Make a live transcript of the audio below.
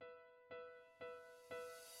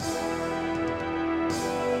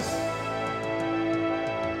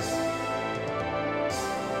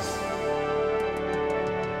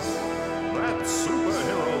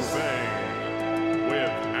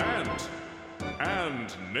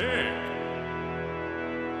and Nick.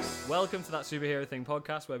 Welcome to That Superhero Thing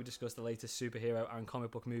podcast, where we discuss the latest superhero and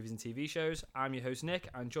comic book movies and TV shows. I'm your host, Nick,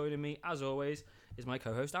 and joining me, as always, is my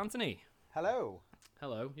co-host, Anthony. Hello.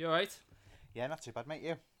 Hello, you alright? Yeah, not too bad, mate.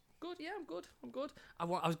 You? Good, yeah, I'm good. I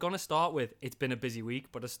was going to start with, it's been a busy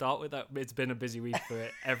week, but I start with that, it's been a busy week for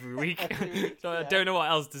every week. So I don't know what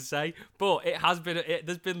else to say, but it has been,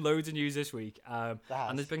 there's been loads of news this week, and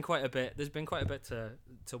there's been quite a bit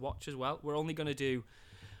to watch as well. We're only going to do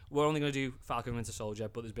Falcon and Winter Soldier,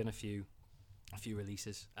 but there's been a few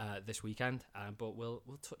releases this weekend, but we'll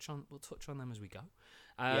touch on them as we go.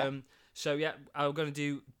 So yeah, I'm going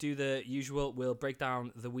to do the usual. We'll break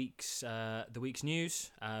down the week's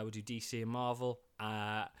news. We'll do DC and Marvel.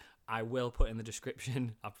 I will put in the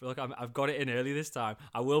description. I feel like I've got it in early this time.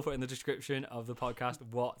 I will put in the description of the podcast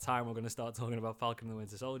what time we're going to start talking about Falcon and the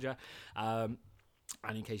Winter Soldier. And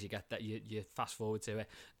in case you get that, you fast forward to it,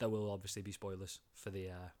 there will obviously be spoilers for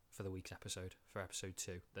the week's episode, for episode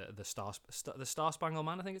 2, the Star Spangled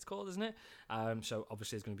Man, I think it's called, isn't it? So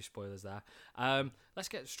obviously there's going to be spoilers there. Let's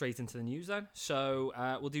get straight into the news then. So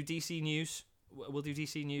we'll do DC news. We'll do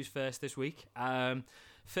DC news first this week.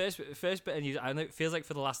 First bit of news. I know it feels like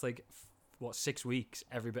for the last 6 weeks,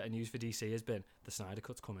 every bit of news for DC has been the Snyder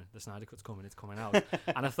Cut's coming. The Snyder Cut's coming. It's coming out.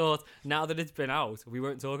 And I thought, now that it's been out, we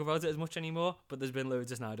won't talk about it as much anymore. But there's been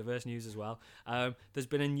loads of Snyderverse news as well. There's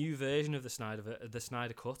been a new version of the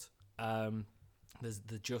Snyder Cut. There's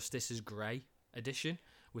the Justice is Grey edition,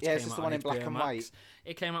 which came out the one in black HBO and Max. white.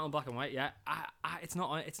 It came out in black and white. Yeah, it's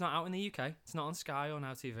not out in the UK. It's not on Sky or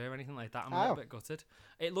Now TV or anything like that. I'm a little bit gutted.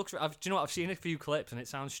 It looks. Do you know what? I've seen a few clips and it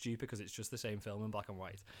sounds stupid because it's just the same film in black and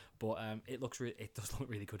white. But it does look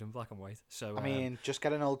really good in black and white. So I mean, just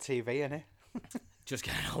get an old TV in it. Just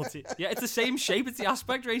get an old TV. Yeah, it's the same shape. It's the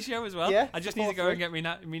aspect ratio as well. Yeah, I just need to go and get me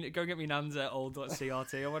nan's old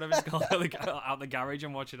CRT or whatever it's called out the garage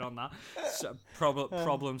and watch it on that. So,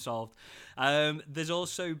 problem solved. There's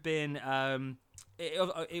also been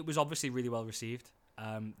it was obviously really well received.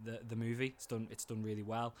 The movie, it's done really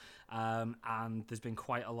well, and there's been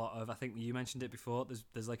quite a lot of, I think you mentioned it before,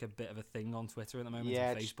 there's like a bit of a thing on Twitter at the moment,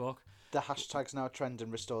 and Facebook. The hashtag's now trend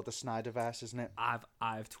and restore the Snyderverse, isn't it? I've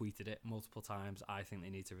tweeted it multiple times. I think they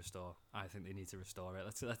need to restore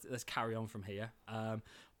it. Let's carry on from here.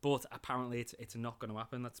 But apparently it's not going to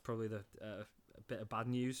happen. That's probably the a bit of bad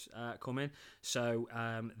news coming. So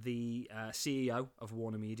the CEO of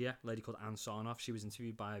Warner Media, a lady called Ann Sarnoff, she was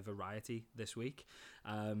interviewed by Variety this week,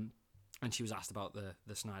 and she was asked about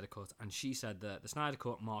the Snyder Cut, and she said that the Snyder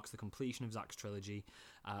Cut marks the completion of Zack's trilogy,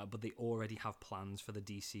 but they already have plans for the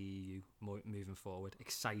DCEU moving forward.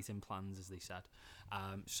 Exciting plans, as they said.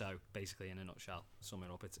 So basically, in a nutshell, summing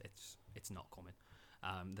up, it's not coming.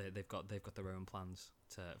 They've got their own plans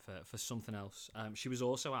for something else. She was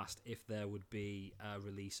also asked if there would be a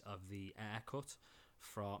release of the air cut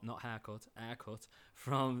from the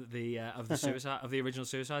of the original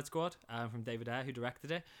Suicide Squad from David Ayer, who directed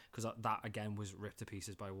it, because that again was ripped to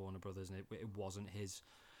pieces by Warner Brothers, and it wasn't his,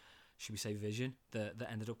 should we say, vision that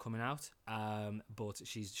ended up coming out. But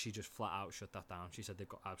she just flat out shut that down. She said they've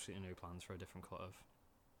got absolutely no plans for a different cut of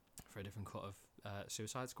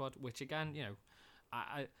Suicide Squad, which again, you know,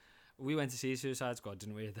 we went to see Suicide Squad,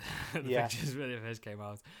 didn't we? The pictures when it first came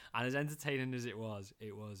out, and as entertaining as it was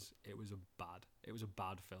a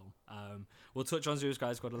bad film. We'll touch on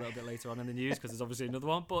Suicide Squad a little bit later on in the news because there's obviously another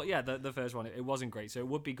one. But yeah, the first one, it wasn't great, so it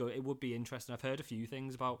would be good. It would be interesting. I've heard a few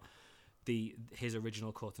things about his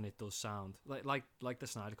original cut, and it does sound like the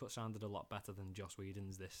Snyder Cut sounded a lot better than Joss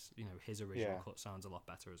Whedon's. His original cut sounds a lot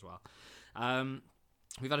better as well.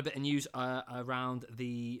 We've had a bit of news around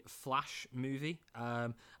the Flash movie. I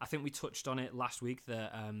think we touched on it last week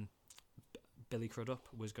that Billy Crudup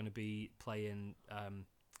was going to be playing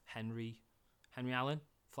Henry Allen,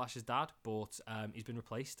 Flash's dad, but he's been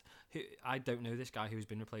replaced. I don't know this guy who's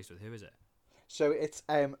been replaced with. Who is it? So it's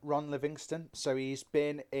Ron Livingston. So he's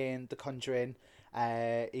been in The Conjuring.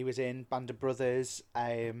 He was in Band of Brothers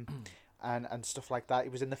and stuff like that. He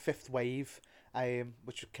was in The Fifth Wave,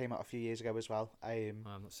 which came out a few years ago as well. I'm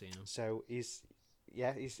not seeing him. So he's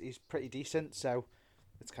pretty decent. So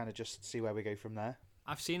let's kind of just see where we go from there.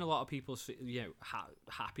 I've seen a lot of people,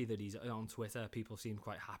 happy that he's on Twitter. People seem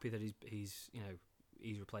quite happy that he's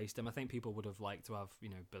replaced him. I think people would have liked to have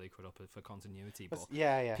Billy Crudup for continuity, but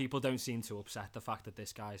people don't seem to upset the fact that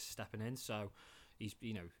this guy's stepping in. So he's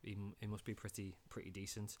he must be pretty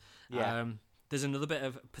decent. Yeah. There's another bit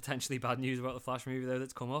of potentially bad news about the Flash movie though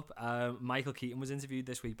that's come up. Michael Keaton was interviewed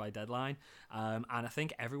this week by Deadline, and I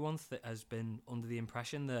think everyone has been under the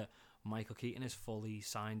impression that Michael Keaton is fully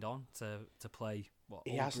signed on to play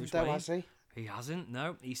he hasn't Bruce though, Wayne. has he? He hasn't.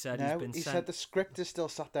 No, he said No, he's been he sent. said the script is still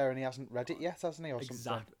sat there and he hasn't read it yet, hasn't he, or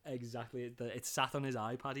something? Exactly. It's sat on his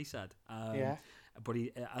iPad. He said. Yeah. But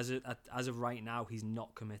he, as of right now, he's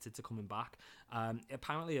not committed to coming back.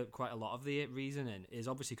 Apparently, quite a lot of the reasoning is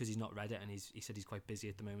obviously because he's not read it, and he said he's quite busy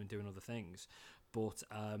at the moment doing other things. But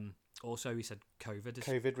also, he said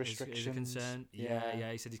COVID restrictions is a concern. Yeah.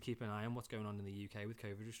 Yeah. He said he's keeping an eye on what's going on in the UK with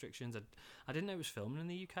COVID restrictions. I didn't know it was filming in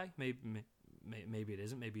the UK. Maybe it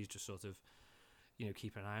isn't. Maybe he's just sort of,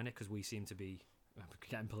 keeping an eye on it because we seem to be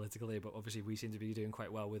getting political here, but obviously we seem to be doing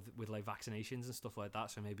quite well with like vaccinations and stuff like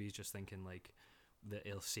that. So maybe he's just thinking like that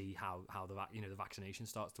he'll see how the vaccination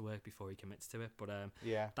starts to work before he commits to it. But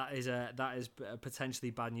that is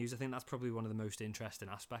potentially bad news. I think that's probably one of the most interesting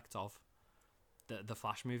aspects of the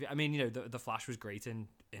Flash movie. I mean, the Flash was great in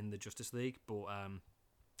the Justice League, but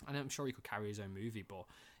and I'm sure he could carry his own movie, but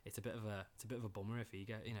it's a bit of a bummer if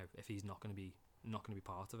he's not going to be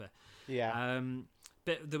part of it. Yeah.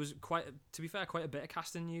 But there was quite a bit of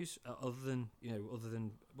casting news other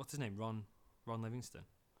than what's his name, Ron Livingston.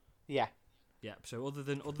 Yeah. Yeah. So other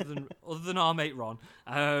than our mate Ron,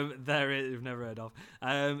 we've never heard of.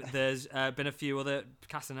 There's been a few other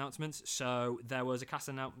cast announcements. So there was a cast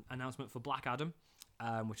announcement for Black Adam,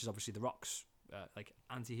 which is obviously The Rock's like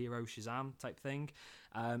anti-hero Shazam type thing.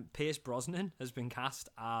 Pierce Brosnan has been cast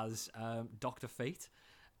as Dr. Fate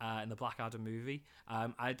in the Black Adam movie.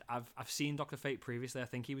 I've seen Dr. Fate previously. I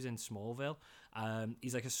think he was in Smallville.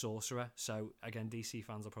 He's like a sorcerer. So again, DC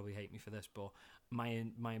fans will probably hate me for this, but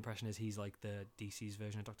my impression is he's like the DC's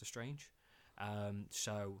version of Doctor Strange.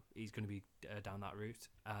 So he's going to be down that route.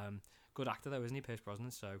 Good actor though, isn't he, Pierce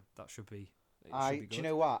Brosnan? So that should be. Do you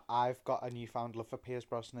know what? I've got a newfound love for Pierce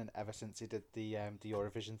Brosnan ever since he did the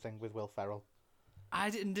Eurovision thing with Will Ferrell. I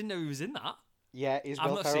didn't know he was in that. Yeah, he's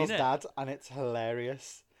Will Ferrell's dad, and it's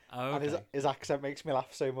hilarious. Oh, okay. And his accent makes me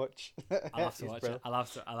laugh so much. I'll have to watch it. I'll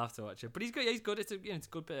have to watch it. But he's good. Yeah, he's good. It's a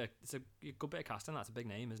good bit of casting. That's a big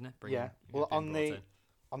name, isn't it? Well, on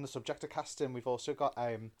the subject of casting, we've also got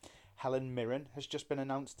Helen Mirren has just been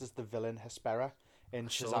announced as the villain Hespera in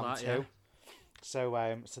Shazam 2. Yeah. So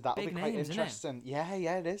that'll be quite interesting. Yeah,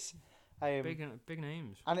 it is. Big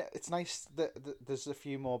names. And it's nice that there's a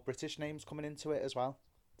few more British names coming into it as well.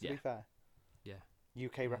 To be fair. Yeah.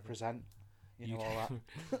 UK represent. All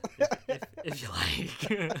that. if you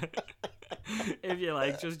like. If you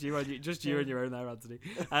like, just you and your own there, Anthony.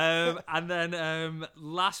 And then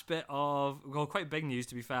last bit of quite big news,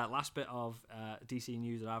 to be fair. Last bit of DC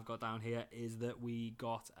news that I've got down here is that we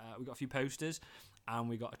got a few posters and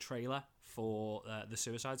we got a trailer for the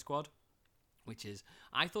Suicide Squad, which is,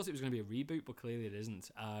 I thought it was going to be a reboot, but clearly it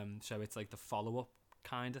isn't. So it's like the follow-up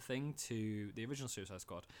kind of thing to the original Suicide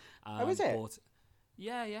Squad. Is it? But,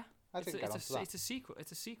 yeah. It's a sequel.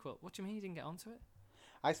 It's a sequel. What do you mean you didn't get onto it?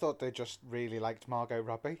 I thought they just really liked Margot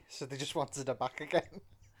Robbie, so they just wanted her back again.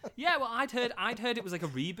 Yeah, well, I'd heard it was like a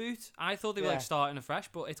reboot. I thought they were like starting afresh,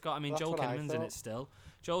 but it's got. I mean, Joel Kinnaman's in it still.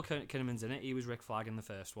 Joel Kinnaman's in it. He was Rick Flag in the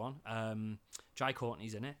first one. Jai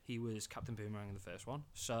Courtney's in it. He was Captain Boomerang in the first one.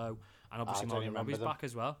 So, and obviously Margot Robbie's back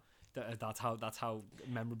as well. That's how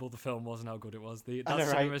memorable the film was and how good it was.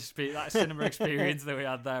 That cinema experience that we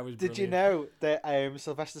had there was brilliant. Did you know that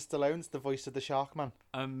Sylvester Stallone's the voice of the Sharkman?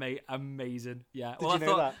 Amazing. Yeah. Did you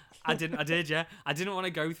know that? I did. Yeah. I didn't want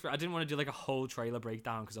to go through. I didn't want to do like a whole trailer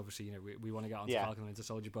breakdown because obviously we want to get onto Falcon and Winter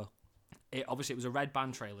Soldier, but it was a red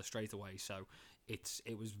band trailer straight away. So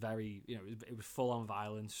it was very it was full on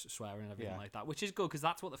violence, swearing, and everything like that, which is good because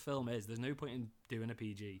that's what the film is. There's no point in doing a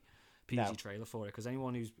PG trailer for it because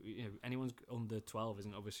anyone who's anyone's under 12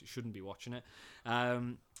 shouldn't be watching it.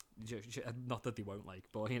 Not that they won't like,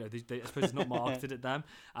 but I suppose it's not marketed at them.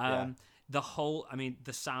 The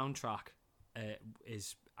soundtrack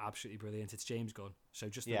is absolutely brilliant. It's James Gunn, so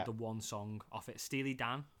just the one song off it, Steely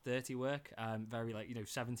Dan, Dirty Work, very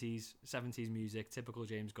 70s music, typical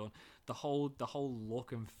James Gunn. The whole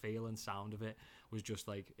look and feel and sound of it was just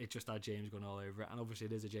like, it just had James Gunn all over it, and obviously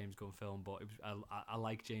it is a James Gunn film, but I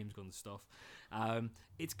like James Gunn stuff.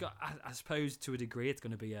 It's got, I suppose to a degree, it's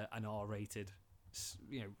going to be an R-rated.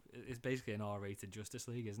 It's basically an R-rated Justice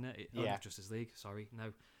League, isn't it? Justice League. Sorry,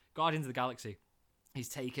 no, Guardians of the Galaxy. He's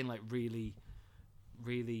taken like really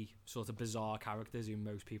sort of bizarre characters who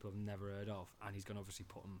most people have never heard of, and he's going to obviously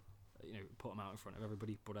put them out in front of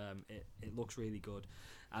everybody. But it looks really good.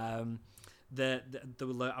 I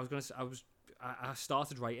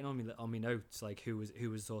started writing on my notes like who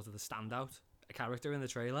was sort of the standout character in the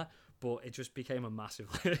trailer, but it just became a massive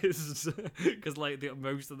list because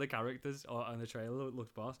most of the characters on the trailer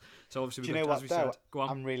looked boss. So obviously, do you know what though?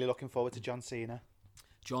 I'm really looking forward to John Cena.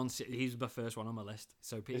 He's the first one on my list.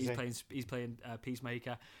 So he's playing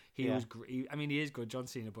Peacemaker. He Yeah. was great. I mean, he is good, John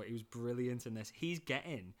Cena, but he was brilliant in this. He's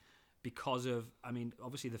getting, because of, I mean,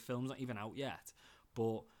 obviously the film's not even out yet,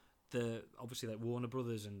 but obviously like Warner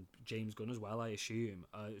Brothers and James Gunn as well, I assume,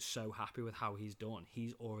 are so happy with how he's done.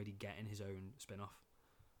 He's already getting his own spin-off.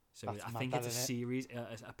 So That's I mad, think it's a isn't it? series,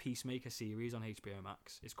 a Peacemaker series on HBO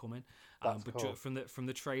Max is coming. That's But cool. from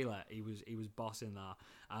the trailer, he was bossing that.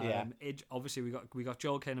 Yeah. Obviously we got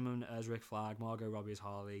Joel Kinnaman as Rick Flag, Margot Robbie as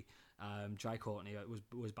Harley, Jai Courtney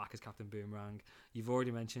was back as Captain Boomerang. You've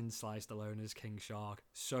already mentioned Sly Stallone as King Shark.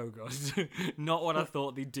 So good. Not what I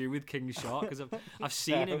thought they'd do with King Shark, because I've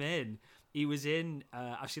seen him in. He was in.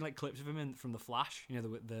 I've seen like clips of him from The Flash, you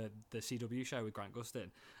know, the CW show with Grant Gustin.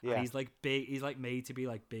 Yeah. And he's like big. He's like made to be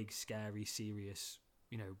like big, scary, serious,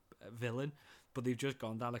 you know, villain. But they've just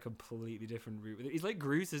gone down a completely different route. He's like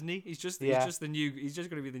Groot, isn't he? He's just going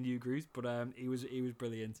to be the new Groot. But he was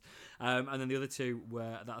brilliant. And then the other two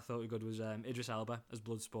that I thought were good was Idris Elba as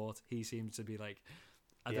Bloodsport. He seems to be like,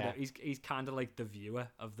 I don't know. He's kind of like the viewer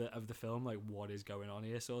of the film, like what is going on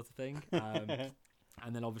here, sort of thing.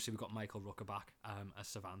 And then obviously we've got Michael Rooker back as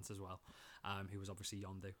Savant as well, who was obviously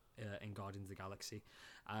Yondu in Guardians of the Galaxy.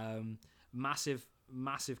 Massive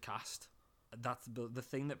cast. That's the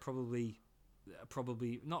thing that probably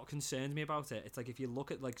not concerns me about it. It's like if you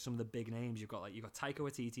look at like some of the big names, you've got Taika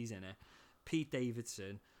Waititi's in it, Pete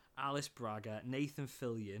Davidson, Alice Braga, Nathan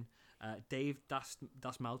Fillion, Dave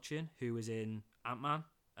Dasmalchian, who was in Ant-Man.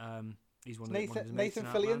 He's one of his mates Nathan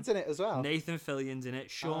in Fillion's in it as well. Nathan Fillion's in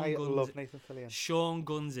it. I love Nathan Fillion. Sean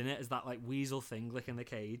Gunn's in it as that like weasel thing licking the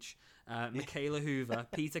cage. Michaela Hoover,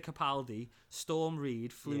 Peter Capaldi, Storm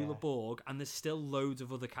Reed, Flula Borg, and there's still loads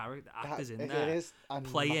of other actors in there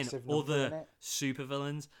playing other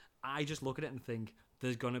supervillains. I just look at it and think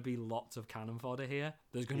there's going to be lots of cannon fodder here.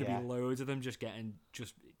 There's going to be loads of them just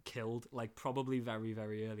killed, like probably very,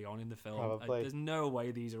 very early on in the film. There's no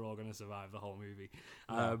way these are all going to survive the whole movie.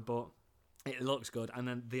 No. But it looks good. And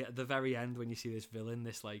then the very end, when you see this villain,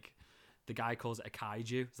 this like, the guy calls it a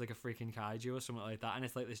kaiju. It's like a freaking kaiju or something like that. And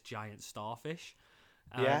it's like this giant starfish.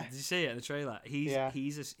 Did you see it in the trailer? He's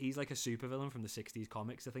like a supervillain from the 60s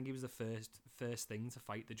comics. I think he was the first thing to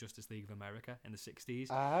fight the Justice League of America in the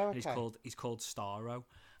 60s. Okay. And he's called Starro, and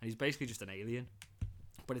he's basically just an alien.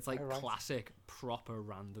 But it's like classic proper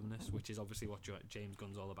randomness, which is obviously what James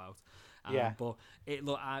Gunn's all about. But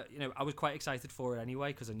I was quite excited for it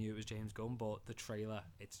anyway because I knew it was James Gunn. But the trailer,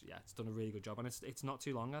 it's done a really good job, and it's not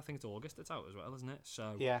too long. I think it's August. It's out as well, isn't it?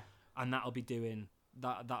 So and that'll be doing.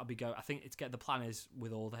 That'll be go. I think the plan is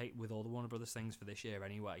with all the Warner Brothers things for this year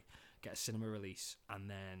anyway. Get a cinema release, and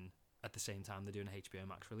then at the same time they're doing a HBO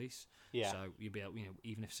Max release. Yeah. So you'll be able,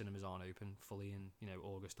 even if cinemas aren't open fully in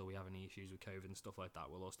August, or we have any issues with COVID and stuff like that,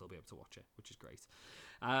 we'll all still be able to watch it, which is great.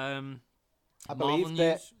 I believe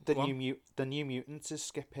that the New Mutants is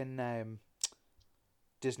skipping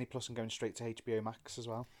Disney Plus and going straight to HBO Max as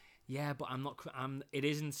well. Yeah, but it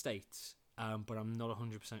is in States. But I'm not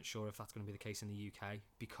 100% sure if that's going to be the case in the UK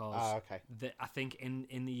because I think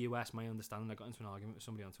in the US, my understanding, I got into an argument with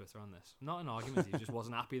somebody on Twitter on this. Not an argument, he just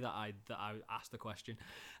wasn't happy that I asked the question.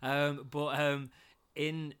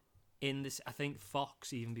 In this, I think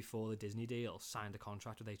Fox, even before the Disney deal, signed a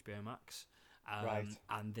contract with HBO Max,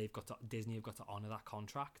 and Disney have got to honour that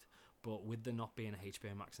contract. But with there not being a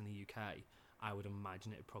HBO Max in the UK, I would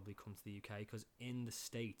imagine it would probably come to the UK because in the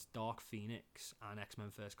States, Dark Phoenix and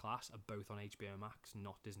X-Men First Class are both on HBO Max,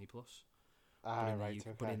 not Disney Plus.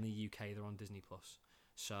 But in the UK, they're on Disney Plus.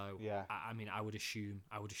 So I would assume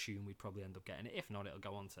we'd probably end up getting it. If not, it'll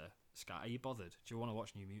go on to Sky. Are you bothered? Do you want to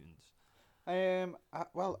watch New Mutants?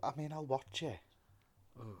 I'll watch it.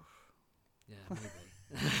 Oh, yeah, maybe.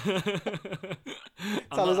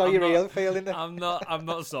 Tell us how you're real feeling. I'm not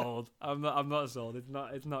sold. I'm not sold.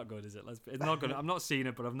 It's not good, is it? It's not good. I'm not seen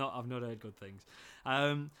it, but I've not heard good things.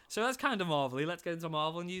 So that's kind of Marvel-y. Let's get into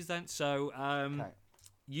Marvel news then. So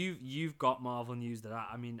you've got Marvel news that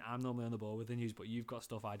I'm normally on the ball with the news, but you've got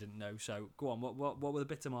stuff I didn't know. So go on. What were the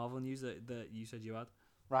bits of Marvel news that you said you had?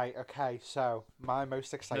 Right. Okay. So my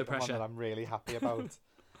most exciting one that I'm really happy about.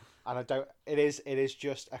 And it is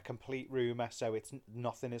just a complete rumour, so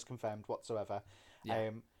nothing is confirmed whatsoever.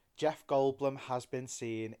 Yeah. Jeff Goldblum has been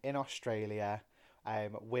seen in Australia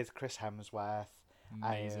with Chris Hemsworth.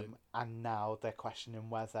 And now they're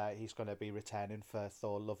questioning whether he's going to be returning for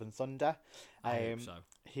Thor Love and Thunder. I hope so.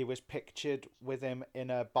 He was pictured with him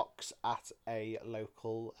in a box at a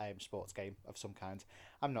local sports game of some kind.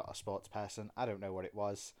 I'm not a sports person. I don't know what it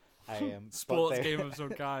was. Sports game of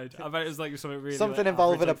some kind. I bet it was like something really something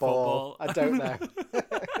involving a ball. I don't know.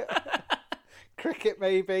 cricket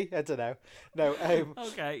maybe. I don't know. No.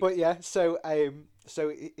 Okay. But yeah, so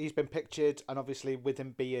he's been pictured, and obviously with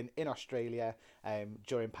him being in Australia,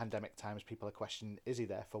 during pandemic times, people are questioning, is he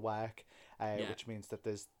there for work? Which means that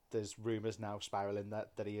there's rumours now spiralling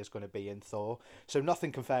that he is going to be in Thor. So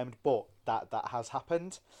nothing confirmed, but that has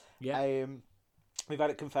happened. Yeah. We've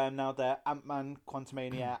had it confirmed now that Ant-Man,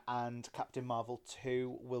 Quantumania, and Captain Marvel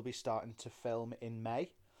 2 will be starting to film in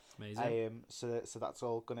May. Amazing. So that's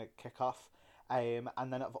all going to kick off.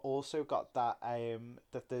 And then I've also got that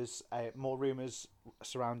that there's more rumours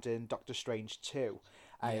surrounding Doctor Strange 2,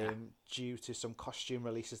 due to some costume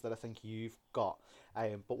releases that I think you've got.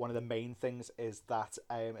 But one of the main things is that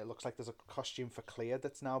it looks like there's a costume for Clea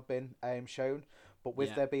that's now been shown. But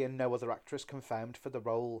with there being no other actress confirmed for the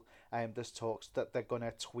role, there's talks that they're going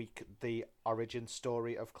to tweak the origin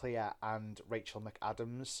story of Clea, and Rachel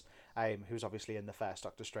McAdams, who's obviously in the first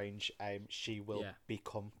Doctor Strange, she will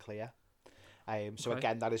become Clea. So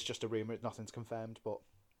again, that is just a rumour, nothing's confirmed, but...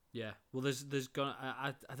 Yeah, well, there's gonna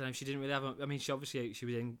I don't know. She didn't really have. I mean, she was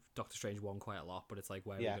in Doctor Strange 1 quite a lot, but it's like,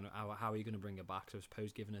 how are you gonna bring her back? So I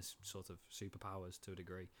suppose giving us sort of superpowers to a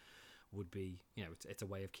degree would be, it's a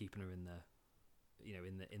way of keeping her in the,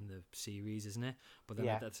 in the series, isn't it? But then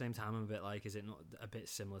at the same time, I'm a bit like, is it not a bit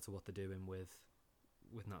similar to what they're doing with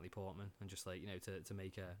Natalie Portman, and just like, to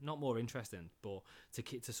make her not more interesting, but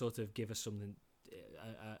to sort of give us something,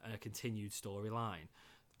 a continued storyline,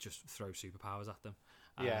 just throw superpowers at them.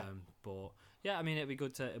 But yeah, I mean, it'd be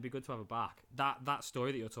good to have her back. That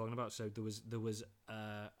story that you're talking about. So there was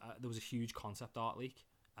a huge concept art leak.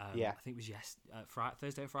 I think it was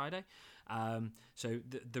Thursday or Friday. So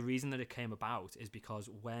the reason that it came about is because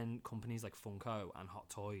when companies like Funko and Hot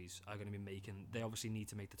Toys are going to be they obviously need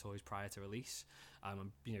to make the toys prior to release,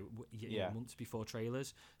 months before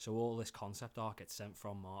trailers. So all this concept art gets sent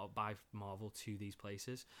from by Marvel to these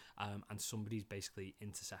places, and somebody's basically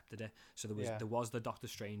intercepted it. So there was the Doctor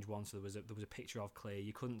Strange one. So there was a picture of Clea.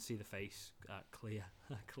 You couldn't see the face clearly.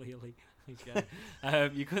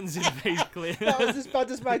 You couldn't see the face clearly. That was as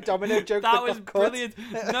bad as my Domino joke. That was brilliant.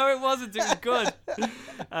 No, it wasn't. It was good.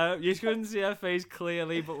 You couldn't see her face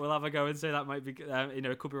clearly, but we'll have a go and say that might be,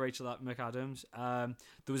 it could be Rachel McAdams.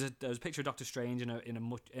 There was a picture of Doctor Strange in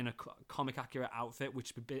a comic accurate outfit,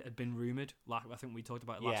 which had been rumored. Like I think we talked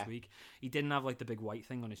about it last week. He didn't have like the big white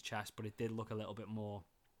thing on his chest, but it did look a little bit more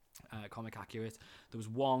comic accurate. There was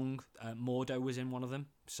Wong. Mordo was in one of them,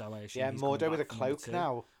 so I assume he's Mordo with a cloak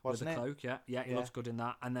now, wasn't it? With a cloak, he looks good in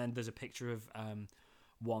that. And then there's a picture of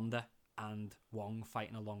Wanda and Wong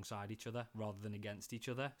fighting alongside each other rather than against each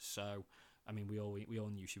other. So I mean, we all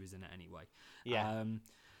knew she was in it anyway.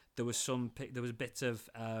 There was bits of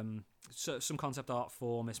some concept art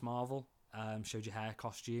for Miss Marvel. Showed you her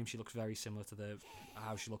costume. She looks very similar to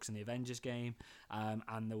how she looks in the Avengers game.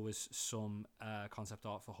 And there was some concept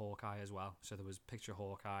art for Hawkeye as well. So there was a picture of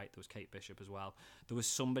Hawkeye. There was Kate Bishop as well. There was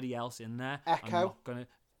somebody else in there. Echo.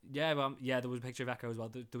 There was a picture of Echo as well.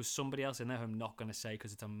 There was somebody else in there who I'm not going to say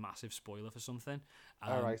because it's a massive spoiler for something.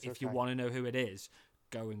 If you want to know who it is,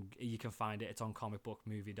 you can find it. It's on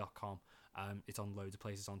comicbookmovie.com. It's on loads of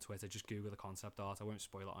places on Twitter. Just Google the concept art. I won't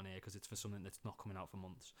spoil it on here because it's for something that's not coming out for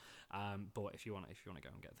months. But if you want to go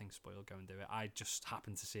and get things spoiled, go and do it. I just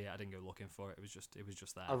happened to see it. I didn't go looking for it. It was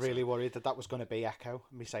just there. I really worried that was going to be Echo.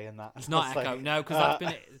 Me saying that. It's not Echo. No, because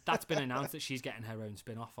that's been announced that she's getting her own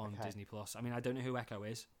spin-off on Disney Plus. I mean, I don't know who Echo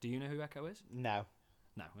is. Do you know who Echo is? No.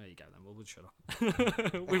 No, there you go then. We'll shut up.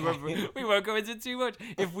 we won't go into too much.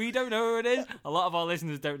 If we don't know who it is, a lot of our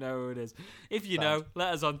listeners don't know who it is. If you know,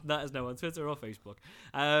 let us know on Twitter or Facebook.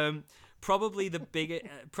 Probably the biggest.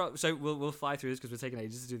 So we'll fly through this because we're taking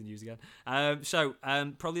ages to do the news again.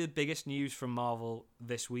 Probably the biggest news from Marvel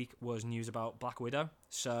this week was news about Black Widow.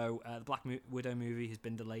 So the Black Widow movie has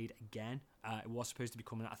been delayed again. It was supposed to be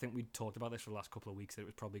coming out. I think we talked about this for the last couple of weeks that it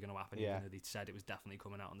was probably going to happen, even though they said it was definitely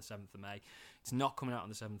coming out on the 7th of May. It's not coming out on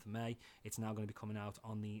the 7th of May. It's now going to be coming out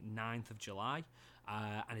on the 9th of July.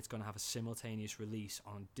 And it's going to have a simultaneous release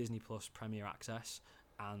on Disney Plus Premier Access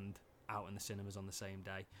and out in the cinemas on the same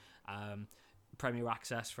day. Premier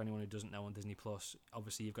Access, for anyone who doesn't know, on Disney Plus,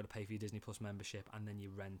 obviously you've got to pay for your Disney Plus membership, and then you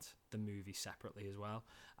rent the movie separately as well.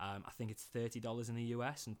 I think it's $30 in the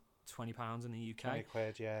US and £20 in the UK.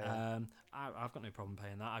 £20, I've got no problem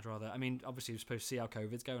paying that. I'd rather. I mean, obviously you're supposed to see how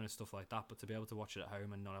COVID's going and stuff like that, but to be able to watch it at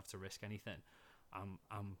home and not have to risk anything,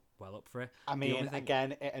 I'm well up for it. I mean,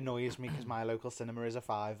 again, it annoys me because my local cinema is a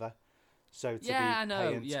 £5. So to be paying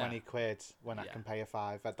 £20 when I can pay a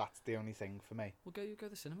 £5, that's the only thing for me. Well, go to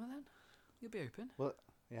the cinema then. You'll be open. Well,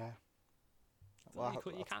 yeah. Well,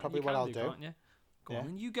 that's probably what I'll do. Can't you? Go Yeah. on,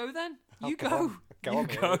 then you go then. I'll You go go. on. Go You on,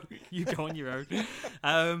 go. mate. You go on your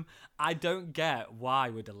own. I don't get why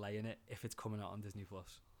we're delaying it if it's coming out on Disney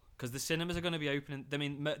Plus. Because the cinemas are going to be opening. I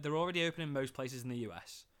mean, they're already open in most places in the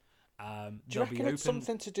US. Do you They'll be reckon open. it's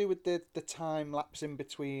something to do with the time lapse in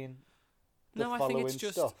between the No, I following think it's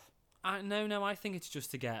just. stuff? No. I think it's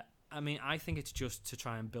just to get. I think it's just to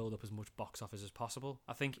try and build up as much box office as possible.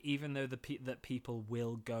 I think even though that people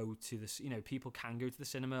will go to this, people can go to the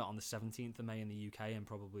cinema on the 17th of May in the UK and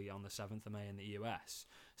probably on the 7th of May in the US,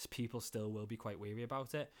 people still will be quite weary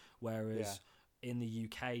about it. Whereas in the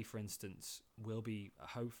UK, for instance, we'll be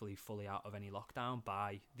hopefully fully out of any lockdown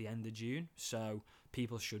by the end of June. So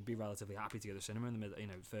people should be relatively happy to go to the cinema in the middle,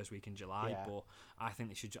 first week in July. Yeah. But I think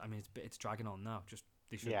they should. It's dragging on now.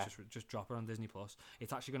 They should just drop it on Disney Plus.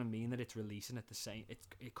 It's actually going to mean that it's releasing at the same.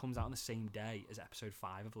 It comes out on the same day as episode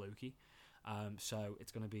 5 of Loki, so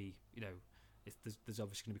it's going to be there's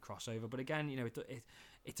obviously going to be crossover. But again,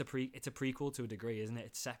 it's a prequel to a degree, isn't it?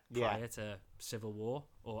 It's set prior to Civil War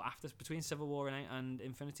or after between Civil War and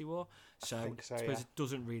Infinity War. So I suppose it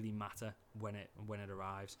doesn't really matter when it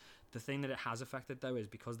arrives. The thing that it has affected though is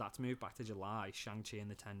because that's moved back to July. Shang-Chi and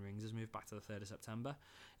the Ten Rings has moved back to the 3rd of September.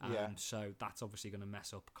 So that's obviously going to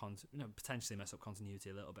mess up potentially mess up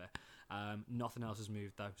continuity a little bit. Nothing else has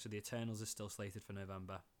moved though. So the Eternals is still slated for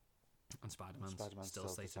November. And Spider-Man's still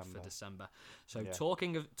slated for December. So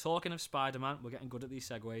talking of Spider-Man, we're getting good at these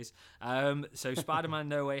segues. So Spider-Man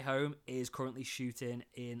No Way Home is currently shooting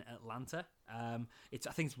in Atlanta. I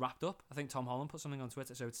think it's wrapped up. I think Tom Holland put something on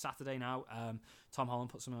Twitter. So it's Saturday now. Tom Holland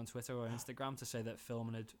put something on Twitter or Instagram to say that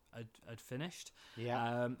filming had finished.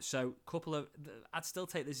 Yeah. So I'd still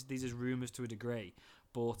take these as rumours to a degree,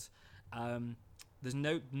 but there's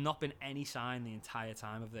not been any sign the entire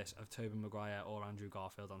time of this of Tobey Maguire or Andrew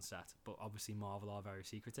Garfield on set, but obviously Marvel are very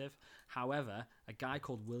secretive. However, a guy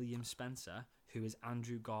called William Spencer, who is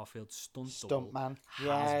Andrew Garfield's stuntman,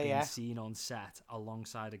 has been seen on set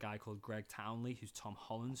alongside a guy called Greg Townley, who's Tom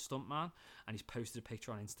Holland's stuntman, and he's posted a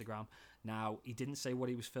picture on Instagram. Now, he didn't say what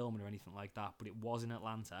he was filming or anything like that, but it was in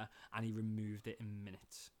Atlanta, and he removed it in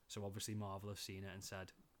minutes. So obviously Marvel have seen it and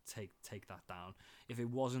said, take that down. If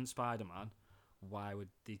it wasn't Spider-Man, why would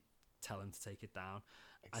they tell him to take it down?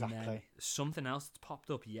 Exactly. And then something else that's popped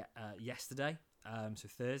up yesterday, so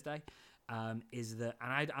Thursday, is that,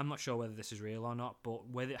 and I'm not sure whether this is real or not, but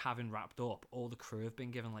with it having wrapped up, all the crew have been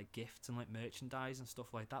given like gifts and like merchandise and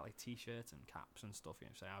stuff like that, like t-shirts and caps and stuff.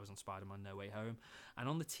 Say I was on Spider-Man No Way Home, and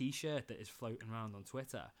on the t-shirt that is floating around on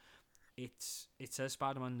Twitter, it says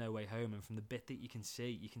Spider-Man No Way Home, and from the bit that you can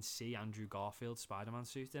see Andrew Garfield's Spider-Man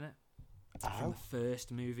suit in it. From the first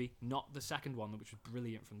movie, not the second one, which was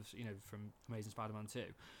brilliant from from Amazing Spider-Man 2,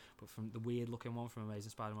 but from the weird looking one from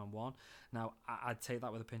Amazing Spider-Man 1. Now I'd take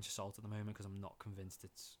that with a pinch of salt at the moment because I'm not convinced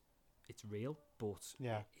it's real, but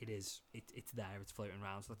it is. It's there. It's floating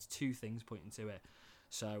around. So that's two things pointing to it.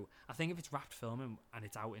 So I think if it's wrapped filming and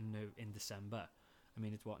it's out in December, I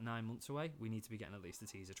mean it's 9 months away. We need to be getting at least a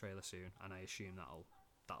teaser trailer soon, and I assume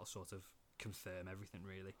that'll sort of confirm everything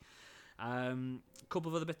really. A couple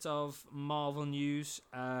of other bits of Marvel news.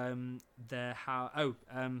 There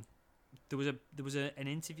was an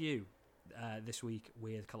interview this week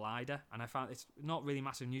with Collider, and I found it's not really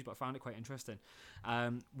massive news, but I found it quite interesting.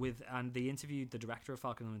 And they interviewed the director of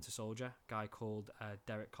Falcon and Winter Soldier, a guy called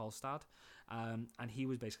Derek Kolstad, and he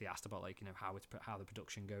was basically asked about how the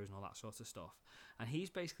production goes and all that sort of stuff. And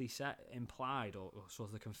he's basically implied or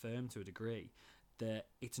sort of confirmed to a degree that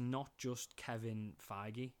it's not just Kevin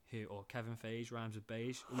Feige or Kevin Feige rhymes with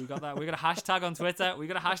beige. We got that. We got a hashtag on Twitter. I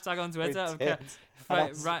wanted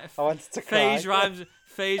to cry.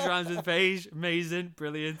 Feige rhymes with beige. Amazing,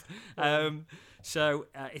 brilliant. So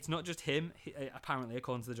it's not just him. Apparently,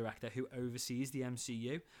 according to the director who oversees the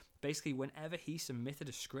MCU, basically whenever he submitted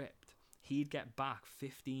a script, he'd get back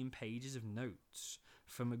 15 pages of notes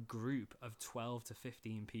from a group of 12 to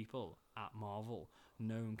 15 people at Marvel,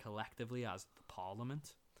 known collectively as the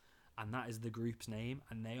Parliament, and that is the group's name,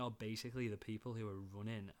 and they are basically the people who are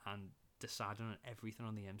running and deciding on everything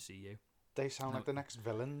on the MCU. They sound like the next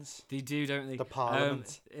villains. They do, don't they? The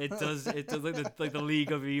Parliament. It does like the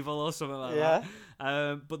League of Evil or something like that.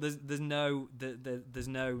 But there's no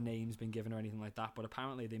names been given or anything like that. But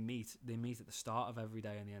apparently they meet at the start of every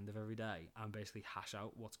day and the end of every day and basically hash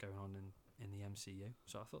out what's going on in the MCU.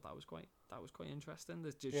 So I thought that was quite interesting.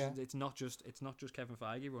 It's not just Kevin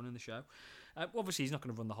Feige running the show. Obviously he's not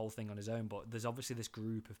going to run the whole thing on his own, but there's obviously this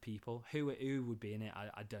group of people who would be in it.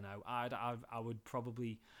 I don't know. I would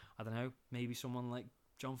probably, I don't know, maybe someone like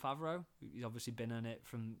Jon Favreau. He's obviously been in it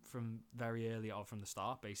from very early, or from the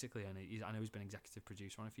start, basically, and I know he's been executive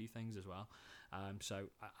producer on a few things as well. So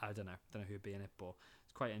I don't know who'd be in it, but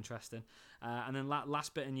it's quite interesting. And then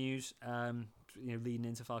last bit of news, leading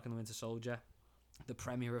into Falcon and the Winter Soldier. The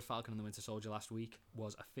premiere of Falcon and the Winter Soldier last week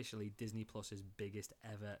was officially Disney Plus's biggest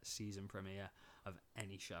ever season premiere of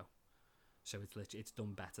any show. So it's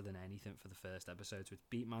done better than anything for the first episode. So it's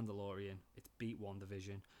beat Mandalorian, it's beat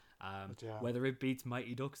WandaVision. Whether it beats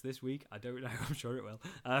Mighty Ducks this week, I don't know. I'm sure it will.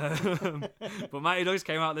 But Mighty Ducks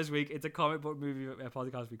came out this week. It's a comic book movie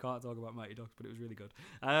podcast. We can't talk about Mighty Ducks, but it was really good.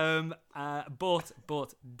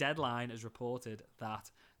 But Deadline has reported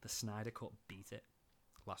that the Snyder Cut beat it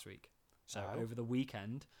last week. So over the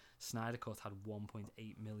weekend, Snyder Cut had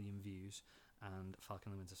 1.8 million views, and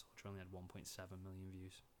Falcon and the Winter Soldier only had 1.7 million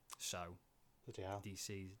views. So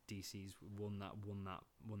DC's won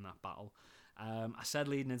that battle. I said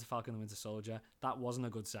leading into Falcon and the Winter Soldier, that wasn't a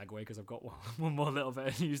good segue because I've got one more little bit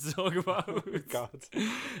of news to talk about. God.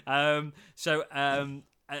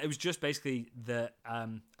 It was just basically that I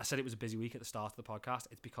said it was a busy week at the start of the podcast.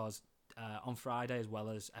 It's because on Friday, as well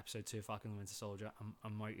as episode 2 of Falcon and the Winter Soldier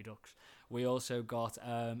and Mighty Ducks, we also got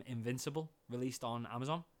Invincible released on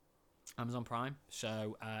Amazon Prime.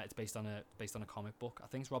 So it's based on a comic book. I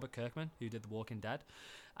think it's Robert Kirkman who did The Walking Dead.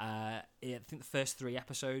 I think the first 3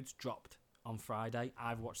 episodes dropped on Friday.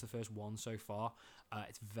 I've watched the first 1 so far.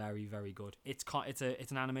 It's very, very good. It's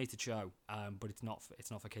an animated show, but it's not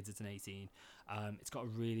for kids. It's an 18. It's got a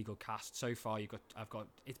really good cast so far.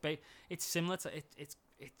 It's similar to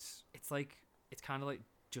it's kind of like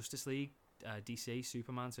Justice League, DC,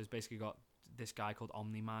 Superman. So it's basically got this guy called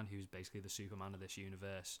Omni-Man, who's basically the Superman of this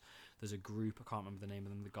universe. There's a group, I can't remember the name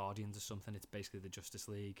of them, the Guardians or something. It's basically the Justice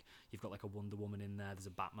League. You've got like a Wonder Woman in there, there's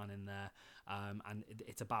a Batman in there, and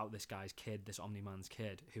it's about this guy's kid, this Omni-Man's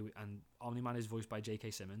kid, and Omni-Man is voiced by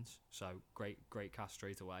J.K. Simmons, so great cast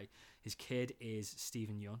straight away. His kid is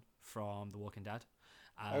Stephen Yeun from The Walking Dead.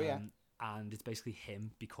 And it's basically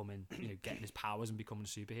him becoming, getting his powers and becoming a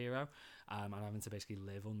superhero, and having to basically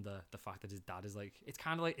live under the fact that his dad is like, it's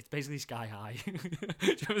kind of like, it's basically Sky High.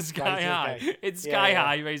 Sky High. Okay. It's Sky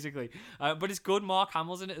High, basically. But it's good. Mark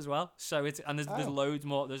Hamill's in it as well. So there's loads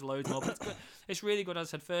more. There's loads more. But it's good. It's really good. As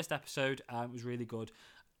I said, first episode was really good.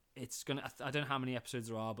 It's gonna. I don't know how many episodes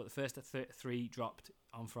there are, but the first 3 dropped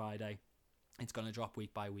on Friday. It's going to drop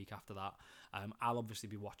week by week after that. I'll obviously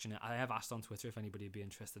be watching it. I have asked on Twitter if anybody would be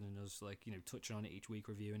interested in us, touching on it each week,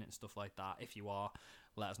 reviewing it and stuff like that. If you are,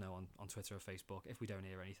 let us know on Twitter or Facebook. If we don't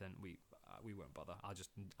hear anything, we won't bother.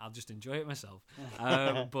 I'll just enjoy it myself.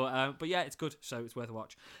 But yeah, it's good, so it's worth a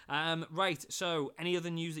watch. Right. So, any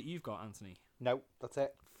other news that you've got, Anthony? No, that's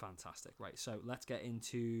it. Fantastic. Right. So let's get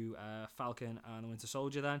into Falcon and the Winter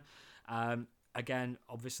Soldier then. Again,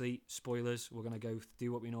 obviously, spoilers. We're going to go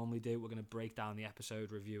do what we normally do. We're going to break down the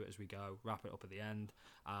episode, review it as we go, wrap it up at the end,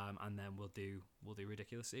 and then we'll do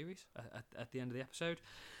ridiculous series at the end of the episode.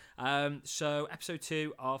 So episode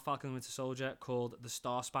 2 of Falcon and the Winter Soldier, called The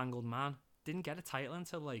Star-Spangled Man, didn't get a title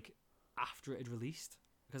until after it had released,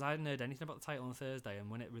 because I hadn't heard anything about the title on Thursday, and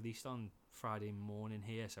when it released on Friday morning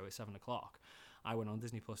here, so it's 7 o'clock, I went on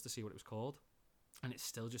Disney Plus to see what it was called, and it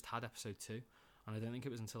still just had episode 2. And I don't think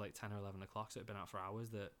it was until 10 or 11 o'clock, so it had been out for hours,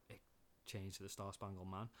 that it changed to the Star-Spangled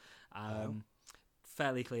Man.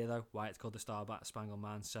 Fairly clear, though, why it's called the Star-Spangled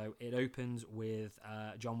Man. So it opens with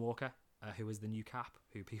John Walker, who is the new Cap,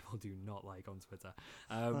 who people do not like on Twitter.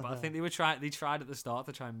 But I think they tried at the start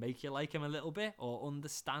to try and make you like him a little bit, or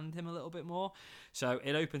understand him a little bit more. So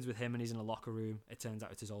it opens with him, and he's in a locker room. It turns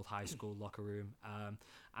out it's his old high school locker room.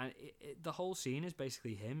 And the whole scene is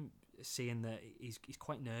basically him seeing that he's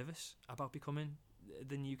quite nervous about becoming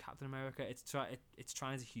the new Captain America. It's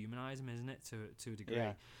trying to humanize him, isn't it, to a degree?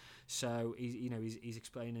 Yeah. So he's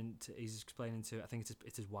explaining to I think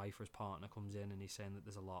it's his wife or his partner comes in, and he's saying that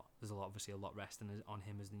there's obviously a lot resting on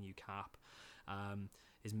him as the new Cap.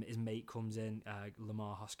 His mate comes in,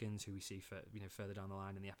 Lamar Hoskins, who we see further down the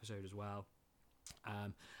line in the episode as well.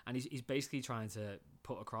 And he's basically trying to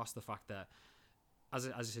put across the fact that, as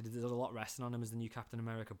I said, there's a lot resting on him as the new Captain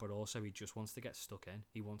America, but also he just wants to get stuck in.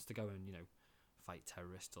 He wants to go and, fight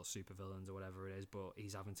terrorists or supervillains or whatever it is, but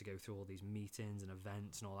he's having to go through all these meetings and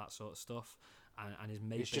events and all that sort of stuff. And his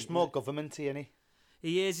mate... He's just more government-y, isn't he?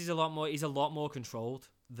 He is. He's a lot more controlled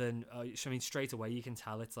than... straight away you can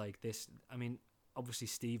tell it's like this... obviously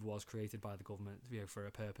Steve was created by the government, for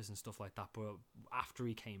a purpose and stuff like that, but after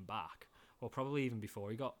he came back, or probably even before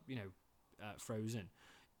he got, frozen,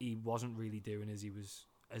 he wasn't really doing as he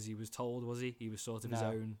was told, was he? He was sort of his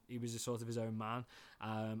own. He was sort of his own man.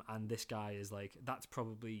 And this guy is like, that's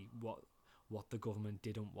probably what the government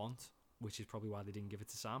didn't want. which is probably why they didn't give it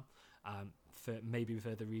to Sam. For maybe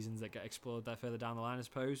further reasons that get explored there further down the line, I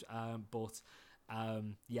suppose.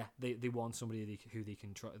 They want somebody who they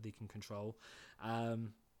can control.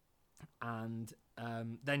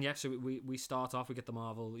 So we start off, we get the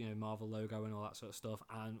Marvel logo and all that sort of stuff,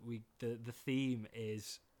 and the theme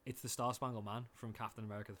is, it's the Star Spangled Man from Captain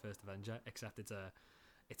America: The First Avenger, except it's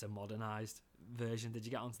a modernized version. Did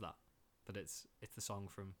you get onto that? But it's the song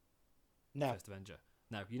from First Avenger.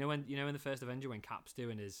 No, you know in the First Avenger when Cap's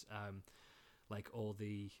doing his like all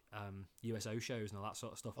the USO shows and all that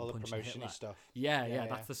sort of stuff, all and the promotion stuff. Yeah,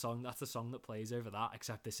 that's the song. That's the song that plays over that.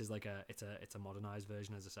 Except this is like it's a modernized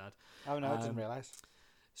version, as I said. Oh no, I didn't realize.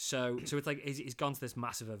 So it's like he's gone to this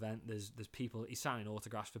massive event. There's people. He's signing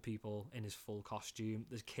autographs for people in his full costume.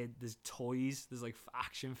 There's toys. There's like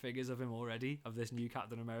action figures of him already, of this new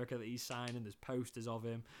Captain America that he's signing. There's posters of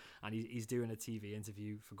him, and he's doing a TV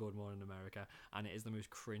interview for Good Morning America, and it is the most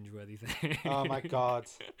cringeworthy thing. Oh my god,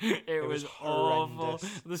 it was awful. At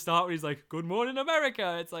the start, when he's like, "Good Morning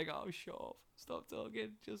America," it's like, oh, shut up. Stop talking,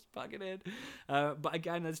 just pack it in. But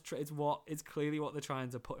again, it's clearly what they're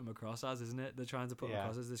trying to put him across as, isn't it? They're trying to put him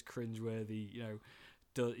across as this cringeworthy,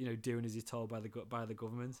 doing as he's told by the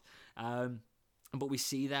government. But we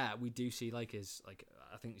do see like his, like,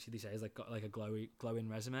 I think they say he's like got like a glowing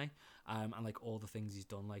resume, and like all the things he's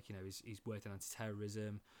done, like, he's worked on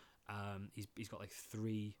anti-terrorism. He's got like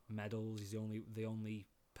 3 medals. He's the only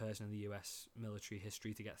person in the US military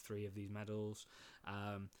history to get 3 of these medals.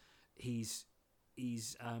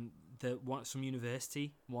 Some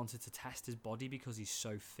university wanted to test his body because he's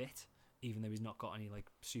so fit, even though he's not got any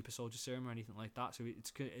like super soldier serum or anything like that. So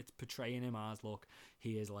it's portraying him as, look,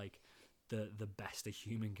 he is like the best a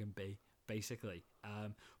human can be, basically.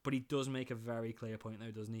 But he does make a very clear point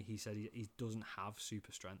though, doesn't he? He said he doesn't have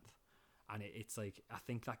super strength, and it's like, I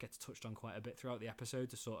think that gets touched on quite a bit throughout the episode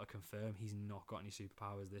to sort of confirm he's not got any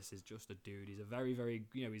superpowers. This is just a dude. He's a very, very,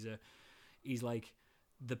 he's like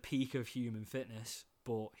the peak of human fitness,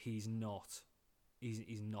 but he's not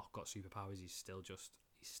got superpowers. He's still just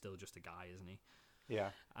a guy, isn't he?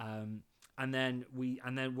 Yeah. And then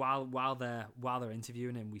while they're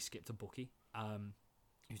interviewing him, we skip to Bucky.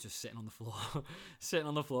 He was just sitting on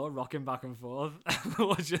the floor, rocking back and forth,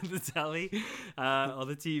 watching the telly, or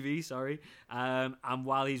the TV, sorry. And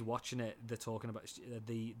while he's watching it, they're talking about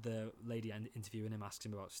the lady interviewing him asks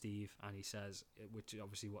him about Steve, and he says, which is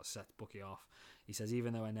obviously what set Bucky off. He says,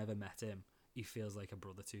 even though I never met him, he feels like a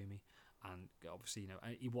brother to me. And obviously,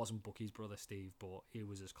 he wasn't Bucky's brother, Steve, but he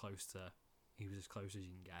was as close as you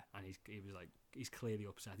can get. And he was like, he's clearly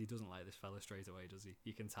upset. He doesn't like this fella straight away, does he?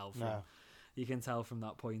 You can tell from. No. You can tell from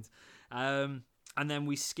that point. And then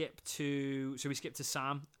we skip to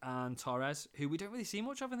Sam and Torres, who we don't really see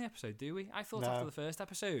much of in the episode, do we? I thought after the first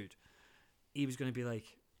episode, he was going to be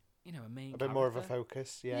like, a main character. A bit more of a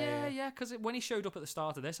focus, yeah. Because when he showed up at the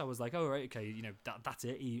start of this, I was like, oh, right, okay, that's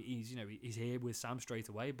it. He's here with Sam straight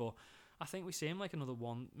away, but I think we see him like another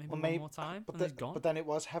one more time, and he's gone. But then it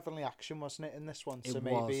was heavily action, wasn't it, in this one? So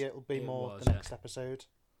maybe it'll be more the next episode.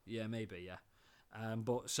 Yeah, maybe, yeah.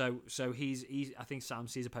 But so he's I think Sam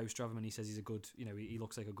sees a poster of him and he says he's a good, he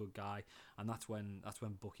looks like a good guy, and that's when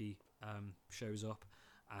Bucky shows up,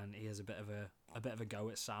 and he has a bit of a go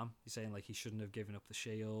at Sam. He's saying like he shouldn't have given up the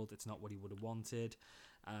shield. It's not what he would have wanted.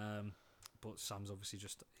 But Sam's obviously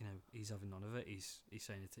just, he's having none of it. He's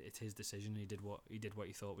saying it's his decision. He did what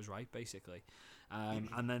he thought was right, basically.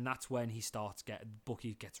 And then that's when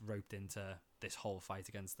Bucky gets roped into this whole fight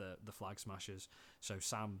against the Flag Smashers. So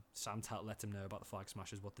Sam lets him know about the Flag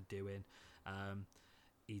Smashers, what they're doing.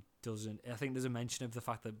 He doesn't. I think there's a mention of the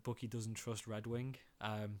fact that Bucky doesn't trust Red Wing,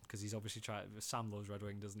 because he's obviously trying. Sam loves Red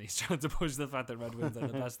Wing, doesn't he? He's trying to push the fact that Red Wing's like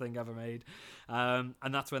the best thing ever made, and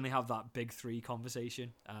that's when they have that big 3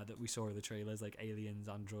 conversation that we saw in the trailers, like aliens,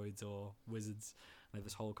 androids, or wizards. And they have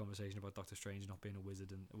this whole conversation about Doctor Strange not being a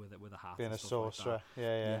wizard and with a hat, being and a sorcerer. Like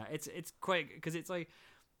yeah. It's quite, because it's like,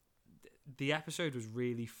 the episode was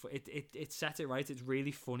really it set it right. It's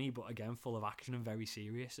really funny, but again full of action and very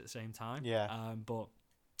serious at the same time. Yeah. But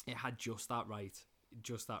it had just that right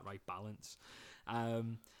balance.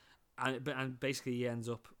 And basically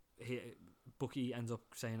Bucky ends up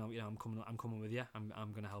saying, "Oh, I'm coming with you.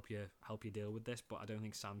 I'm going to help you deal with this." But I don't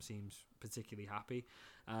think Sam seems particularly happy.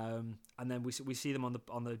 And then we see them on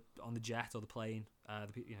the jet or the plane.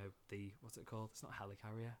 The what's it called? It's not a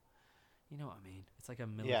helicarrier. You know what I mean? It's like a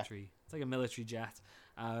military. Yeah. It's like a military jet.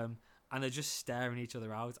 And they're just staring each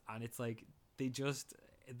other out, and it's like they just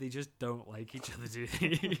don't like each other, do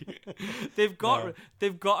they? they've got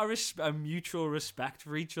a mutual respect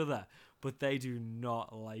for each other, but they do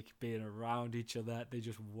not like being around each other. They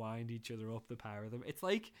just wind each other up, the pair of them. It's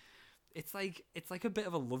like it's like a bit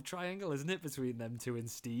of a love triangle, isn't it, between them two and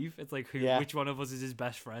Steve? It's like which one of us is his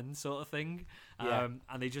best friend, sort of thing. Yeah.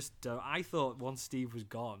 And they just don't. I thought once Steve was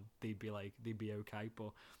gone, they'd be okay,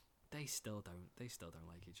 but they still don't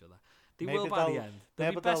like each other. They Maybe will by the end.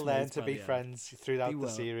 Maybe they'll learn to be friends throughout They the will.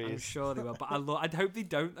 series. I'm sure they will. But I hope they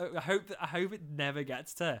don't. I hope it never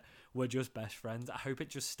gets to we're just best friends. I hope it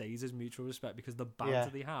just stays as mutual respect, because the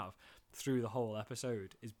banter they have through the whole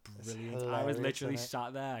episode is brilliant. I was literally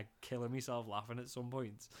sat there killing myself laughing at some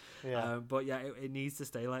points. Yeah. But yeah, it needs to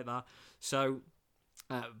stay like that. So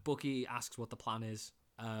Bucky asks what the plan is,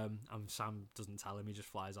 and Sam doesn't tell him. He just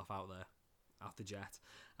flies off out the jet.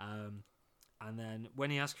 And then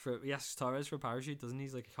when he asks Torres for a parachute, doesn't he?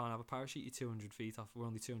 He's like, you can't have a parachute. You're 200 feet off. We're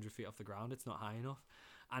only 200 feet off the ground. It's not high enough.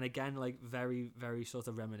 And again, like very, very sort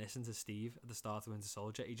of reminiscent of Steve at the start of Winter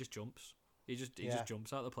Soldier. He just jumps. He just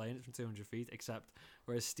jumps out of the plane. It's from 200 feet. Except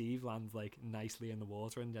whereas Steve lands like nicely in the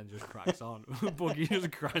water and then just cracks on. Buggy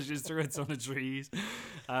just crashes through a ton of trees.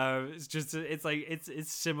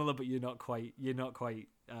 It's similar, but you're not quite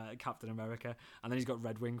Captain America. And then he's got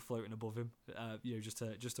Red Wing floating above him. Just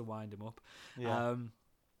to wind him up. Yeah.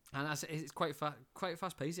 And it's quite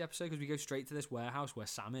fast paced, the episode, because we go straight to this warehouse where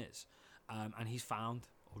Sam is, and he's found,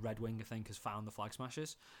 or Red Wing I think has found the Flag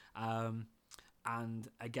Smashers. And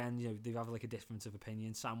again, they have like a difference of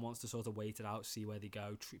opinion. Sam wants to sort of wait it out, see where they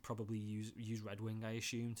go, probably use Red Wing, I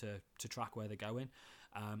assume, to track where they're going.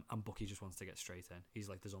 And Bucky just wants to get straight in. He's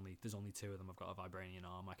like, there's only two of them. I've got a vibranium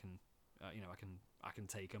arm. I can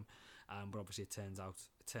take them. But obviously it turns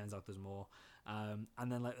out there's more. And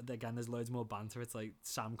then again, there's loads more banter. It's like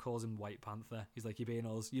Sam calls him White Panther. He's like, you're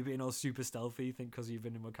being all super stealthy. You think because you've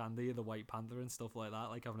been in Wakanda, you're the White Panther and stuff like that.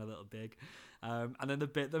 Like having a little dig. And then the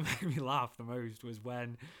bit that made me laugh the most was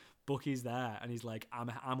when Bucky's there and he's like,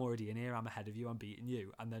 I'm already in here. I'm ahead of you. I'm beating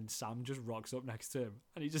you. And then Sam just rocks up next to him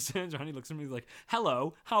and he just turns around. He looks at me. He's like,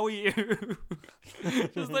 hello, how are you?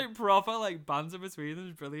 Just like proper like banter between them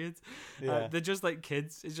is brilliant. Yeah. They're just like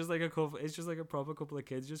kids. It's just like a proper couple of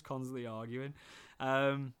kids just constantly arguing.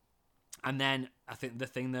 And then I think the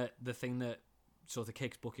thing that sort of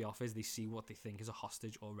kicks Bucky off is they see what they think is a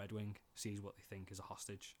hostage, or Red Wing sees what they think is a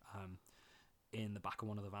hostage in the back of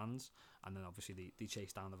one of the vans. And then obviously they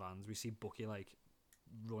chase down the vans. We see Bucky like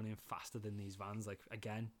running faster than these vans, like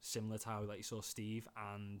again similar to how like you saw Steve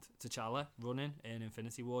and T'Challa running in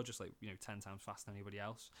Infinity War, just like 10 times faster than anybody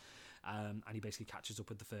else. And he basically catches up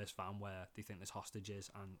with the first van where they think this hostage is,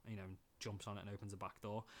 and jumps on it and opens the back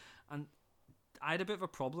door. And I had a bit of a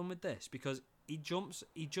problem with this because he jumps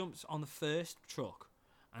on the first truck,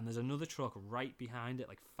 and there's another truck right behind it,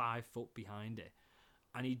 like 5 foot behind it.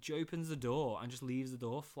 And he opens the door and just leaves the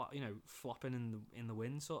door flopping in the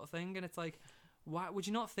wind, sort of thing. And it's like, why would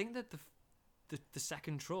you not think that the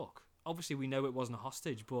second truck? Obviously, we know it wasn't a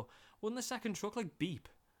hostage, but wouldn't the second truck like beep?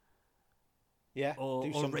 Yeah. Or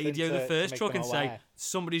radio the first truck and say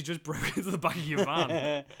somebody's just broken into the back of your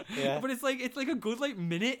van. Yeah. But it's like a good like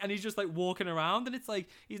minute, and he's just like walking around, and it's like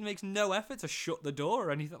he makes no effort to shut the door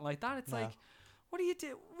or anything like that. It's like, what are you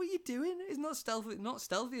doing? It's not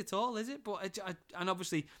stealthy at all, is it? But and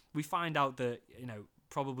obviously we find out that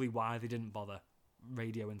probably why they didn't bother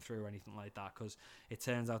radioing through or anything like that, because it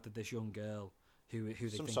turns out that this young girl who they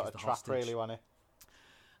some think sort is of the trap, hostage, really, wasn't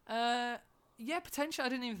it? yeah, potentially. I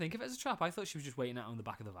didn't even think of it as a trap. I thought she was just waiting out on the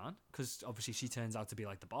back of the van, because obviously she turns out to be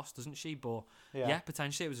like the boss, doesn't she? But yeah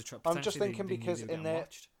potentially it was a trap. I'm just thinking because in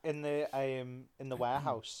the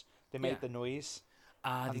warehouse they made the noise.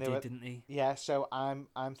 They did, didn't they? Yeah, so I'm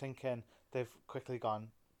thinking they've quickly gone,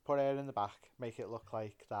 put her in the back, make it look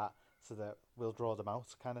like that, so that we'll draw them out,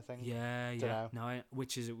 kind of thing. Yeah. Dunno. No,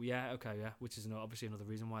 which is which is obviously another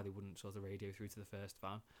reason why they wouldn't sort of radio through to the first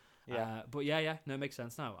van. Yeah. But no, it makes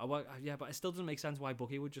sense now. But it still doesn't make sense why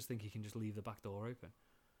Bucky would just think he can just leave the back door open.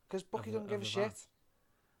 Because Bucky doesn't give a shit.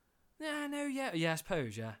 Yeah, I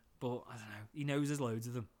suppose, yeah. But I don't know. He knows there's loads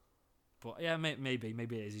of them. But yeah, maybe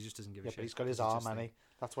it is. He just doesn't give a shit. But he's got his arm, hasn't he?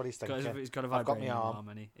 That's what he's thinking. He's got a I've got my vibranium arm.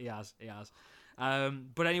 hasn't he? He has.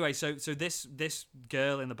 But anyway, so this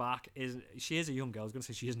girl in the back is a young girl. I was going to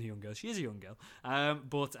say she isn't a young girl. She is a young girl.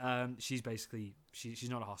 But she's basically she's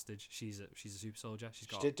not a hostage. She's a super soldier. She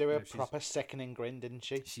did do a proper sickening grin, didn't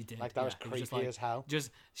she? She did. Like that was creepy as hell.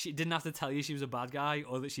 Just she didn't have to tell you she was a bad guy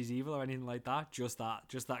or that she's evil or anything like that. Just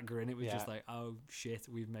that grin. It was just like, oh shit,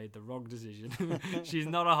 we've made the wrong decision. She's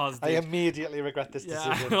not a hostage. I immediately regret this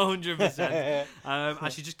decision. 100%.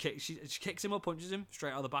 And she just kicks him or punches him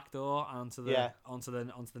straight out the back door onto the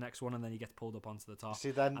next one, and then he gets pulled up onto the top.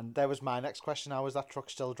 See, then there was my next question. How was that truck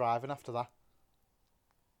still driving after that?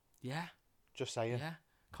 Yeah. Just saying. Yeah.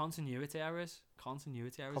 continuity errors. Come on It's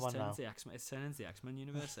now. turning into the X-Men. It's turning into the X-Men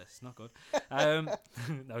universe. It's not good. No,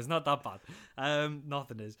 it's not that bad.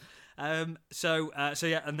 Nothing is. So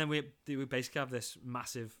yeah, and then we basically have this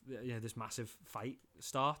massive fight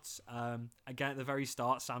starts. Again at the very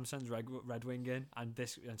start, Sam sends Red Wing in and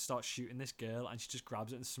starts shooting this girl, and she just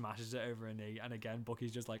grabs it and smashes it over her knee. And again,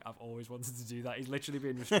 Bucky's just like, I've always wanted to do that. He's literally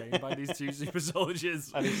being restrained by these two super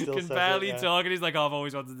soldiers. And he still can says barely it, yeah. talk, and he's like, oh, I've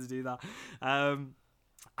always wanted to do that.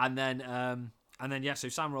 And then yeah, so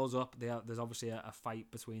Sam rolls up. There's obviously a fight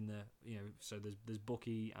between so there's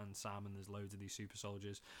Bucky and Sam, and there's loads of these super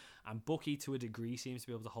soldiers. And Bucky, to a degree, seems to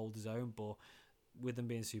be able to hold his own, but with them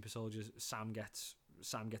being super soldiers, Sam gets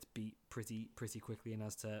beat pretty quickly and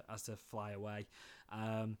has to fly away.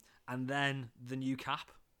 And then the new Cap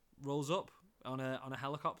rolls up on a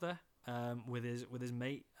helicopter with his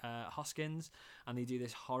mate Hoskins, and they do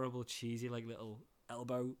this horrible cheesy like little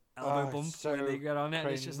elbow bump so when they get on it, and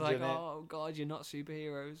it's just like, cringe, innit? oh god, you're not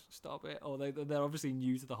superheroes, stop it. Or they're obviously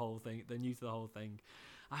new to the whole thing.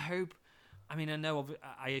 I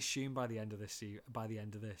assume by the end of this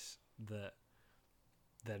that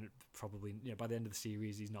then probably by the end of the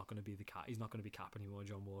series he's not going to be Cap anymore,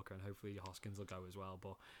 John Walker, and hopefully Hoskins will go as well.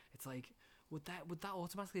 But it's like, would that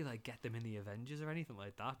automatically like get them in the Avengers or anything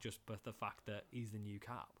like that, just but the fact that he's the new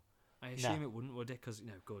Cap? I assume it wouldn't, would it? Because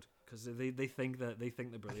good, because they think they're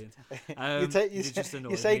brilliant.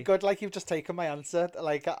 You say me. good like you've just taken my answer.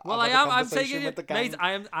 Like, Well, I'm taking it, mate.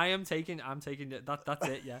 I am taking it. That's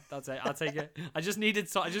it. Yeah, that's it. I'll take it. I just needed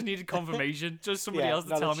confirmation. Just somebody else to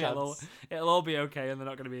not a tell me chance. it'll all be okay, and they're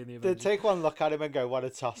not going to be in the Avengers. Take one look at him and go, what a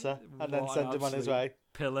tosser, and then What send an him on his absolute way.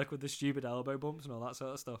 Pillock with the stupid elbow bumps and all that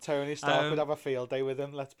sort of stuff. Tony Stark would have a field day with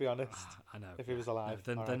him. Let's be honest. I know. If he was alive,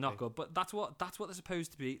 no, they're RIP. not good. But that's what they're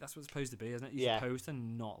supposed to be. That's what it's supposed to be, isn't it? You're supposed to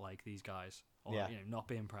not like these guys, or not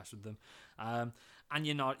be impressed with them. And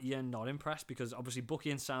you're not impressed because obviously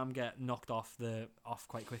Bucky and Sam get knocked off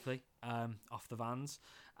quite quickly, off the vans,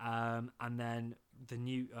 and then the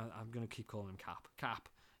new I'm gonna keep calling him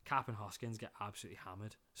Cap and Hoskins get absolutely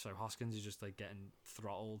hammered. So Hoskins is just like getting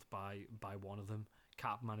throttled by one of them.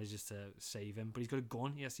 Cap manages to save him, but he's got a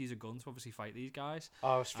gun. He has to use a gun to obviously fight these guys.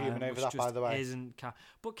 I was fuming over that, by the way. Isn't Cap?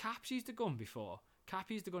 But Cap's used a gun before. Cap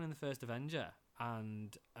used a gun in the first Avenger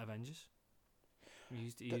and Avengers.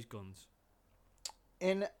 He used guns.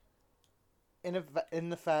 In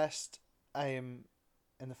the first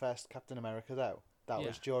Captain America though, that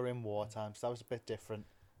was during wartime, so that was a bit different.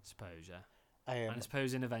 Suppose, yeah. And I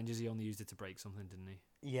suppose in Avengers he only used it to break something, didn't he?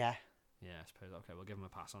 Yeah. Yeah, I suppose. Okay, we'll give him a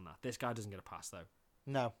pass on that. This guy doesn't get a pass though.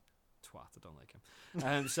 No. Twat, I don't like him.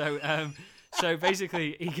 So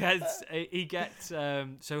basically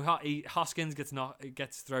Hoskins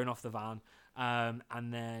gets thrown off the van,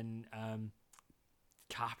 and then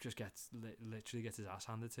Cap just literally gets his ass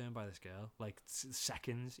handed to him by this girl. Like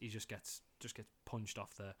seconds, he just gets punched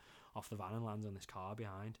off the van and lands on this car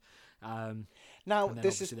behind. Now they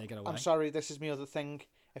get away. I'm sorry, this is my other thing.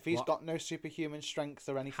 If he's got no superhuman strength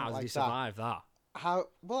or anything How like did he that, survive that? how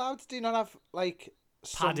did he not have like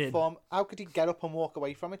Padding. some form? How could he get up and walk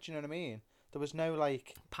away from it? Do you know what I mean? There was no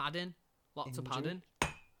like Padding, lots of injury? padding.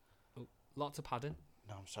 Oh, lots of padding.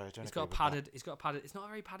 No, I'm sorry. I don't He's agree got with padded. He's got a padded. It's not a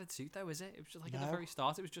very padded suit though, is it? It was just like at the No. very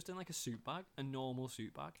start. It was just in like a suit bag, a normal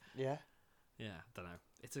suit bag. that. Yeah. Yeah, don't know.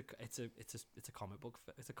 It's a comic book.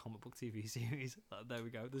 It's a comic book TV series. There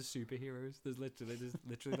we go. There's superheroes. There's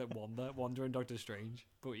literally like Wanda and Doctor Strange.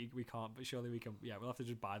 But we can't. But surely we can. Yeah, we'll have to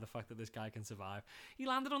just buy the fact that this guy can survive. He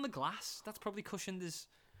landed on the glass. That's probably cushioned his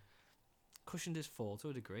fall to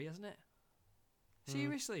a degree, hasn't it?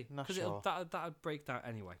 Seriously, not because sure. that'd break down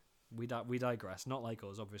anyway. We digress. Not like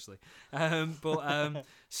us, obviously.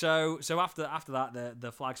 So after that,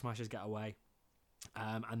 the Flag Smashers get away,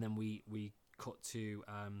 and then we cut to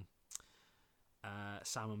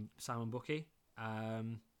Sam and Bucky,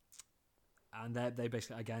 and they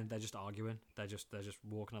basically again they're just arguing. They're just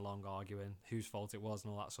walking along arguing whose fault it was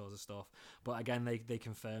and all that sort of stuff. But again, they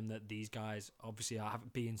confirm that these guys obviously are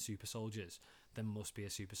being super soldiers. There must be a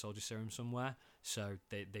super soldier serum somewhere, so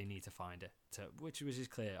they need to find it. Which is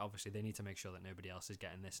clear. Obviously, they need to make sure that nobody else is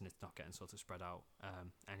getting this and it's not getting sort of spread out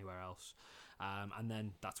anywhere else. And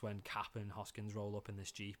then that's when Cap and Hoskins roll up in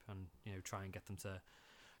this Jeep and try and get them to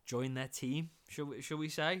join their team. Shall we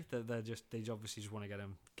say that they obviously just want to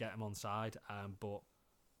get them on side, but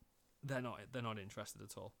they're not interested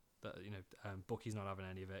at all. That Bucky's not having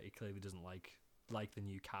any of it. He clearly doesn't like the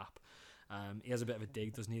new Cap. He has a bit of a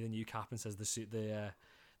dig, doesn't he? The new Cap, and says the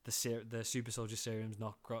super soldier serum's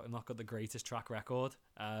not got the greatest track record.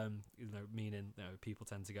 Meaning people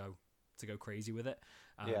tend to go to go crazy with it.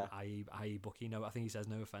 Yeah. I.e. Bucky. No, I think he says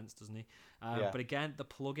no offense, doesn't he? Yeah. But again, the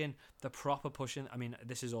plug-in, the proper pushing. I mean,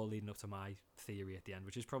 this is all leading up to my theory at the end,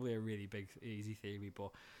 which is probably a really big, easy theory,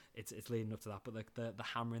 but it's leading up to that. But the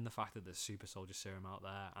hammering the fact that there's super soldier serum out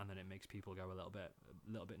there, and then it makes people go a little bit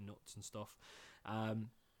nuts and stuff.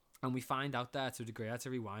 And we find out there to a degree. I had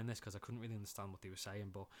to rewind this because I couldn't really understand what they were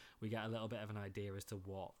saying, but we get a little bit of an idea as to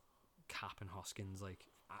what Cap and Hoskins' like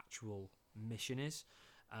actual mission is.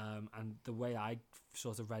 And the way I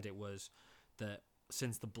sort of read it was that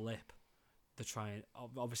since the blip, they're trying.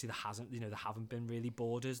 Obviously, there haven't been really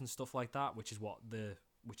borders and stuff like that, which is what the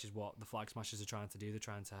Flag Smashers are trying to do. They're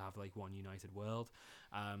trying to have like one united world,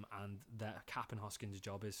 and their Cap and Hoskins'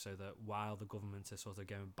 job is so that while the government are sort of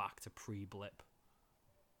going back to pre-blip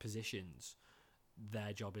positions,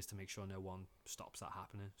 their job is to make sure no one stops that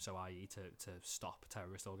happening. So, i.e., to stop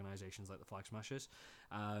terrorist organisations like the Flag Smashers,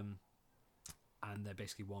 and they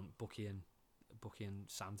basically want Bucky and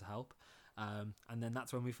Sam to help. And then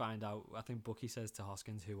that's when we find out. I think Bucky says to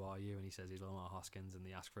Hoskins, "Who are you?" And he says he's Lamar Hoskins, and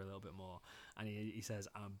they ask for a little bit more. And he says,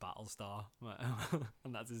 "I'm Battlestar,"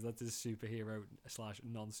 and that's his superhero /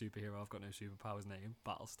 non-superhero. I've got no superpowers name,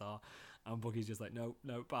 Battlestar. And Bucky's just like, no,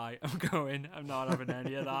 bye. I'm going. I'm not having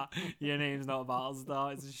any of that. Your name's not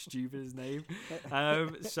Battlestar. It's the stupidest name.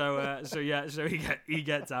 So he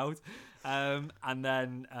gets out, and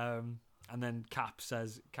then Cap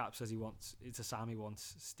says he wants Sam. He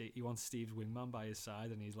wants Steve's wingman by his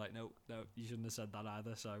side, and he's like, no, you shouldn't have said that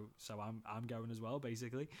either. So I'm going as well,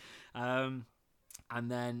 basically. And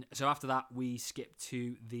then so after that we skip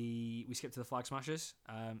to the Flag Smashers.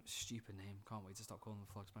 Stupid name. Can't wait to stop calling them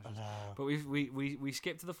the Flag Smashers. But we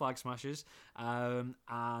skip to the Flag Smashers,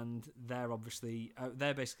 and they're obviously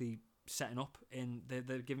they're basically setting up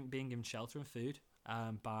they're being given shelter and food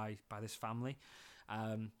by this family.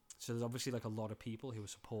 So there's obviously like a lot of people who are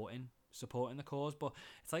supporting the cause, but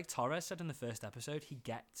it's like Torres said in the first episode, he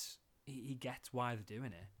gets why they're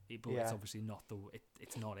doing it, but it's obviously not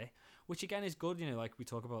it's not it, which again is good. Like we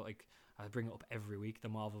talk about, like I bring it up every week, the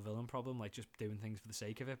Marvel villain problem, like just doing things for the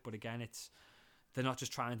sake of it. But again, they're not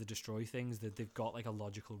just trying to destroy things; they've got like a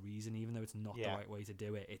logical reason, even though it's not the right way to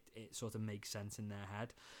do it. It sort of makes sense in their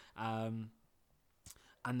head.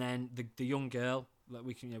 And then the young girl, like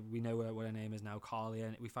we know what her name is now, Carly,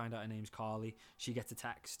 and we find out her name's Carly. She gets a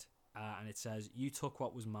text, and it says, "You took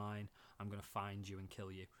what was mine. I'm going to find you and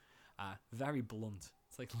kill you." Very blunt.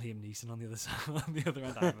 It's like Liam Neeson on the other side, on the other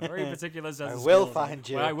end. I have a very particular sense. I will find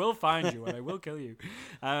you. I will find you, and I will kill you.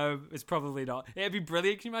 It's probably not. It'd be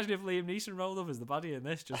brilliant. Can you imagine if Liam Neeson rolled up as the baddie in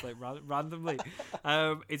this, just like randomly?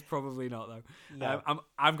 It's probably not though. No.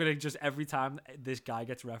 I'm gonna just every time this guy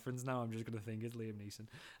gets referenced now, I'm just gonna think it's Liam Neeson.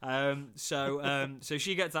 So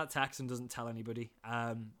she gets that text and doesn't tell anybody.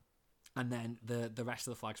 And then the rest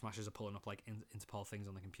of the Flag Smashers are pulling up like Interpol things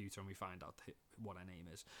on the computer, and we find out what her name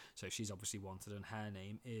is. So she's obviously wanted, and her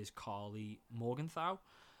name is Carly Morgenthau.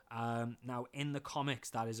 Now in the comics,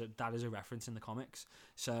 that is a reference in the comics.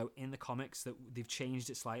 So in the comics, that they've changed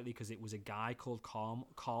it slightly because it was a guy called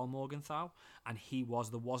Carl Morgenthau, and there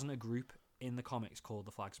wasn't a group in the comics called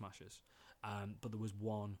the Flag Smashers, but there was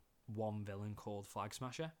one villain called Flag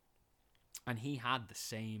Smasher, and he had the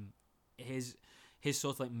same his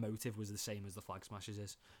sort of like motive was the same as the Flag Smashers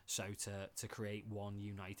is. So to create one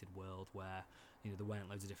united world where there weren't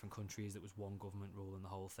loads of different countries, there was one government ruling the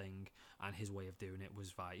whole thing, and his way of doing it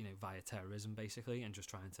was via terrorism basically, and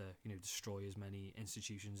just trying to destroy as many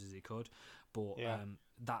institutions as he could. But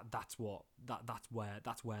that's where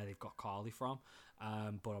they've got Carly from.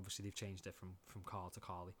 But obviously they've changed it from Carl to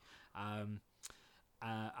Carly.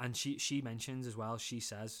 And she mentions as well. She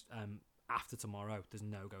says, after tomorrow, there's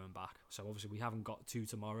no going back. So obviously we haven't got to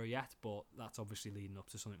tomorrow yet, but that's obviously leading up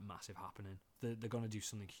to something massive happening. They're going to do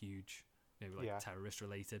something huge, terrorist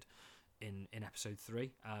related, in episode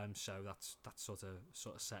 3. So that's sort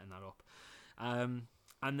of setting that up.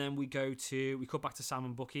 And then we cut back to Sam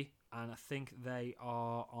and Bucky, and I think they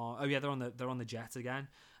are on. They're on the jet again.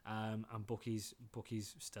 And Bucky's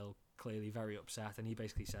still clearly very upset, and he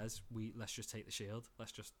basically says, let's just take the shield.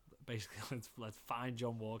 Let's find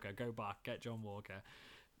John Walker, go back, get John Walker,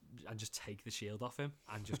 and just take the shield off him,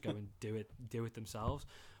 and just go and do it themselves.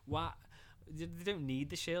 What? They don't need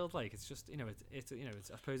the shield. Like, it's just it's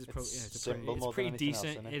I suppose it's pretty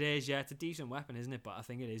decent. Else, it is, yeah. It's a decent weapon, isn't it? But I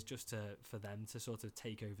think it is just for them to sort of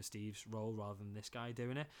take over Steve's role rather than this guy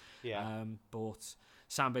doing it. Yeah. But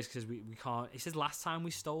Sam basically says we can't. He says last time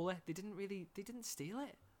we stole it, they didn't steal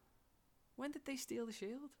it. When did they steal the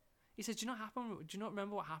shield? He says, do you not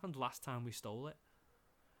remember what happened last time we stole it?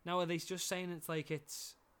 Now, are they just saying it's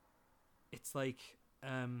like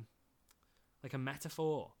a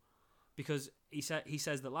metaphor? because he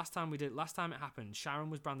says that last time it happened, Sharon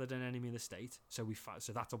was branded an enemy of the state. So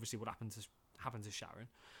so that's obviously what happened to Sharon.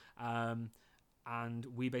 And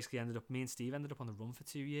we basically me and Steve ended up on the run for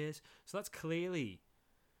 2 years. So that's clearly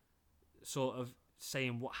sort of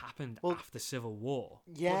saying what happened after Civil War.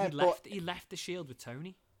 Yeah, but he left the shield with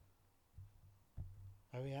Tony.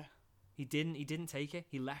 Oh yeah. He didn't take it.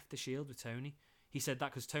 He left the shield with Tony. He said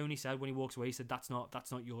that because Tony said when he walked away, he said that's not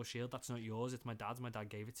your shield, that's not yours, it's my dad's. My dad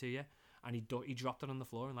gave it to you, and he dropped it on the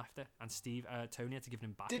floor and left it. And Tony had to give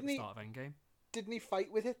him back at the start of Endgame. Didn't he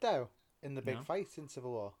fight with it though in the big fight in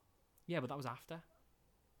Civil War? Yeah, but that was after.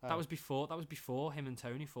 Oh. That was before him and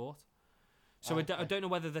Tony fought. So I don't know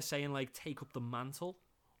whether they're saying like take up the mantle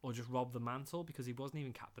or just rob the mantle, because he wasn't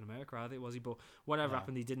even Captain America either, was he? But whatever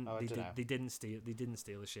happened, they didn't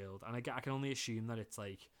steal the shield, and I can only assume that it's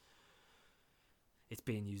like it's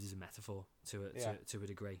being used as a metaphor to a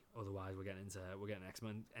degree. Otherwise, we're getting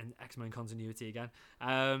X-Men continuity again.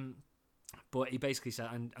 But he basically said,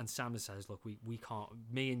 and Sam says, look, we can't,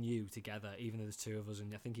 me and you together, even though there's two of us,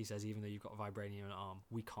 and I think he says, even though you've got a vibranium arm,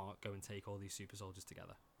 we can't go and take all these super soldiers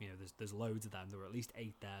together. You know, there's loads of them. There were at least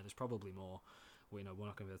 8 there. There's probably more. We're not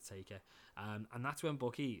going to be able to take it. And that's when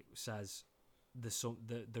Bucky says,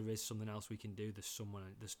 there is something else we can do.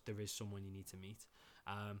 There is someone you need to meet.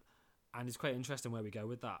 And it's quite interesting where we go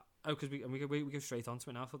with that. Oh, because we go straight onto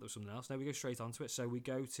it now. I thought there was something else. No, we go straight onto it. So we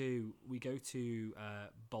go to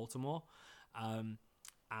Baltimore, and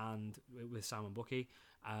with Sam and Bucky.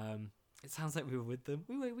 It sounds like we were with them.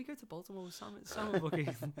 We go to Baltimore with Sam and Bucky.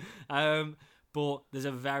 But there's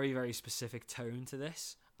a very, very specific tone to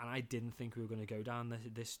this, and I didn't think we were going to go down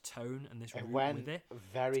this tone and this route with it.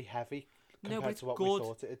 Very heavy. Compared to what good, we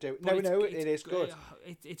thought it'd do. It is good.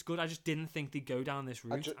 It's good. I just didn't think they'd go down this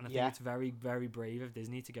route, and I think it's very, very brave of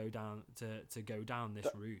Disney to go down this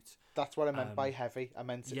route. That's what I meant by heavy. I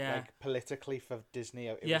meant like politically for Disney.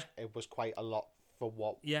 It was quite a lot for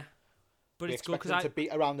what. Yeah, but it's good because to beat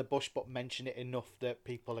around the bush, but mention it enough that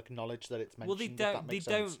people acknowledge that it's mentioned. Well, they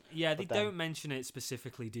don't. Yeah, they don't mention it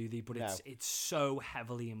specifically, do they? But it's so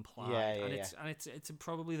heavily implied, it's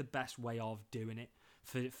probably the best way of doing it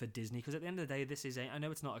for Disney, because at the end of the day, this is I know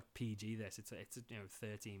it's not a PG. It's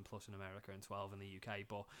 13 plus in America and 12 in the UK,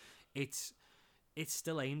 but it's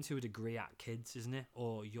still aimed to a degree at kids, isn't it,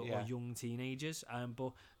 or young teenagers?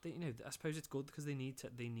 But I suppose it's good because they need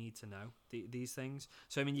to know these things.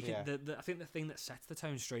 So I mean, I think the thing that sets the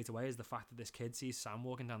tone straight away is the fact that this kid sees Sam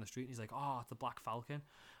walking down the street and he's like, "Oh, it's the Black Falcon,"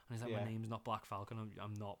 and he's like, "My name's not Black Falcon.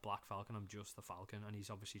 I'm not Black Falcon. I'm just the Falcon." And he's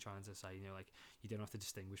obviously trying to say, like, you don't have to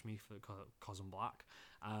distinguish me because I'm black.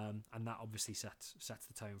 And that obviously sets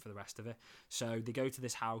the tone for the rest of it. So they go to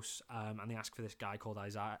this house and they ask for this guy called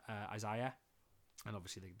Isaiah. And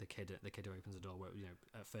obviously the kid who opens the door,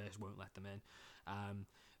 at first won't let them in.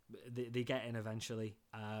 They get in eventually,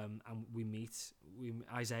 and we meet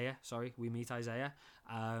Isaiah.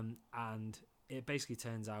 And it basically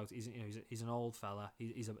turns out he's an old fella.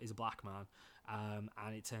 He's a black man,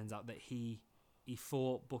 and it turns out that he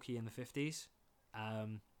fought Bucky in the 50s.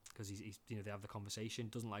 Because he's they have the conversation,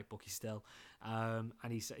 doesn't like Bucky still, and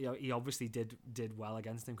he obviously did well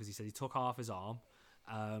against him, because he said he took half his arm,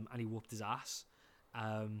 and he whooped his ass.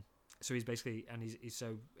 So he's basically, and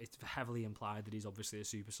so it's heavily implied that he's obviously a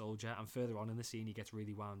super soldier. And further on in the scene, he gets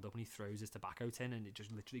really wound up and he throws his tobacco tin, and it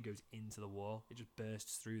just literally goes into the wall. It just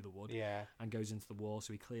bursts through the wood and goes into the wall.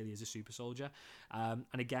 So he clearly is a super soldier. And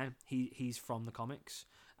again, he's from the comics.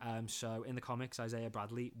 So in the comics, Isaiah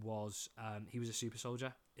Bradley was a super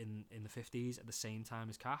soldier in the 50s at the same time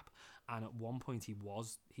as Cap, and at one point he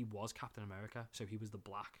was Captain America. So he was the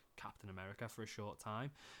black Captain America for a short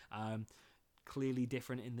time. Clearly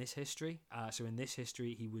different in this history. So in this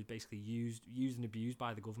history, he was basically used and abused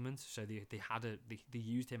by the government. So they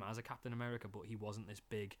used him as a Captain America, but he wasn't this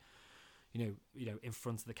big, in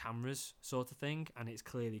front of the cameras sort of thing. And it's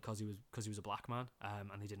clearly because he was a black man,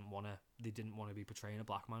 and they didn't want to be portraying a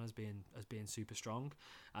black man as being super strong.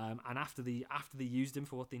 And after they used him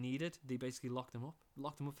for what they needed, they basically locked him up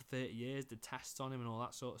for 30 years, did tests on him and all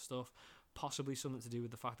that sort of stuff. Possibly something to do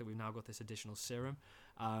with the fact that we've now got this additional serum,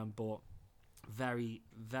 but very,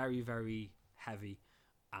 very, very heavy,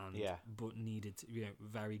 and but needed.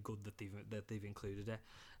 Very good that they've included it.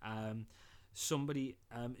 Somebody,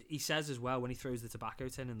 he says as well, when he throws the tobacco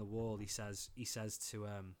tin in the wall, he says to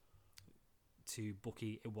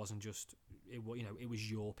Bucky, it wasn't just it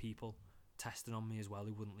was your people testing on me as well,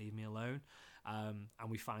 who wouldn't leave me alone. And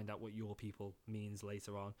we find out what your people means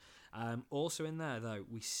later on. Also in there though,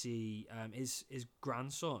 we see his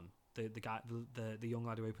grandson, the guy, the young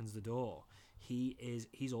lad who opens the door.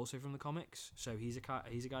 he's also from the comics. So he's a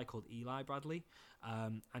guy called Eli Bradley,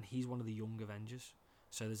 and he's one of the Young Avengers.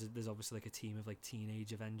 So there's obviously like a team of like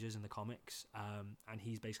teenage Avengers in the comics, and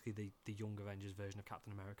he's basically the Young Avengers version of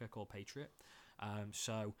Captain America called Patriot.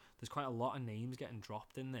 So there's quite a lot of names getting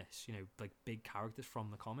dropped in this, you know, like big characters from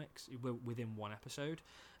the comics within one episode.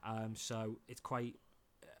 So it's quite,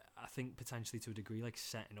 I think potentially to a degree, like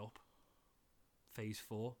setting up Phase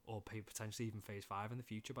 4 or potentially even Phase 5 in the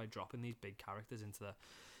future by dropping these big characters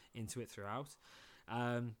into it throughout.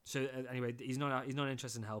 So anyway, he's not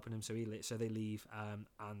interested in helping him, so they leave,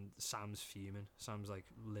 and Sam's fuming. Sam's like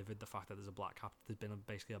livid the fact that there's been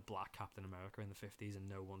basically a black Captain America in the 50s and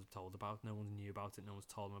no one knew about it, no one's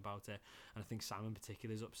told him about it. And I think Sam in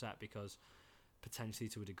particular is upset because potentially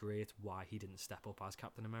to a degree it's why he didn't step up as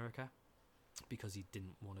Captain America, because he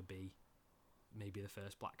didn't want to be maybe the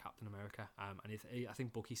first black Captain America. And I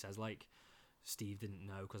think Bucky says like Steve didn't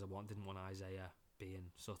know because didn't want Isaiah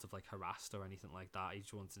being sort of like harassed or anything like that. He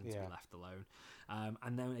just wanted him to be left alone.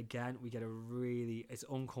 And then again we get it's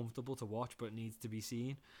uncomfortable to watch, but it needs to be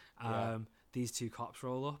seen. These two cops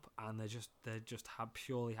roll up and they're just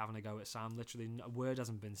purely having a go at Sam. Literally a word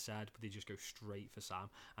hasn't been said, but they just go straight for Sam,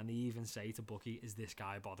 and they even say to Bucky, "Is this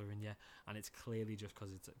guy bothering you?" And it's clearly just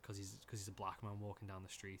because he's a black man walking down the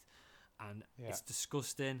street. And it's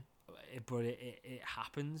disgusting, but it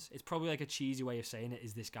happens. It's probably like a cheesy way of saying it,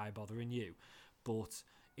 "Is this guy bothering you?" But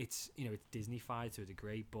it's, you know, it's Disney-fied to a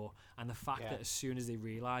degree. And the fact that as soon as they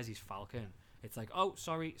realise he's Falcon, it's like, oh,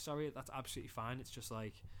 sorry, that's absolutely fine. It's just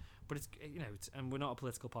like, but it's, you know, and we're not a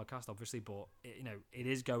political podcast, obviously, but you know, it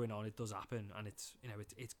is going on. It does happen, and it's, you know,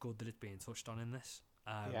 it's good that it's being touched on in this.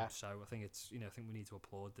 So I think it's, you know, I think we need to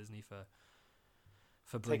applaud Disney for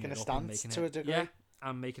bringing taking it a up and stance making to a degree. Yeah.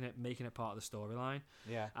 And making it part of the storyline.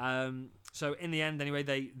 Yeah. So in the end, anyway,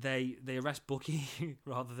 they arrest Bucky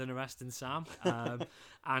rather than arresting Sam,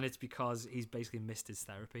 and it's because he's basically missed his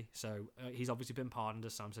therapy. So he's obviously been pardoned,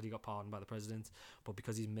 as Sam said, he got pardoned by the president, but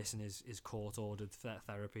because he's missing his court ordered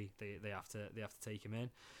therapy, they have to take him in.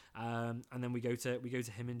 And then we go to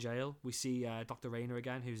him in jail. We see Dr. Rayner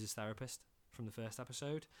again, who's his therapist from the first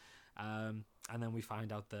episode, and then we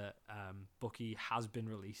find out that Bucky has been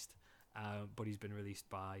released. But he's been released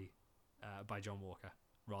by John Walker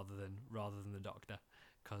rather than the Doctor,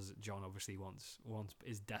 because John obviously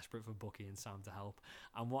is desperate for Bucky and Sam to help.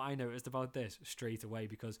 And what I noticed about this straight away,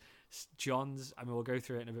 because John's, I mean, we'll go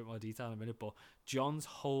through it in a bit more detail in a minute, but John's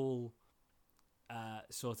whole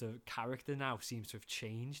sort of character now seems to have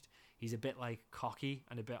changed. He's a bit like cocky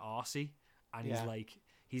and a bit arsey, and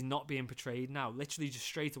he's not being portrayed now, literally just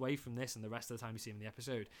straight away from this and the rest of the time you see him in the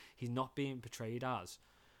episode, he's not being portrayed as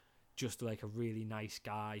just like a really nice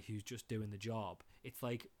guy who's just doing the job. It's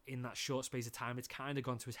like in that short space of time, it's kind of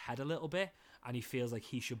gone to his head a little bit, and he feels like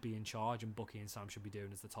he should be in charge, and Bucky and Sam should be doing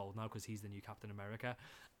as they're told now, because he's the new Captain America.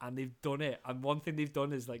 And they've done it. And one thing they've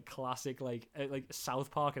done is like classic, like South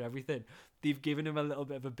Park and everything. They've given him a little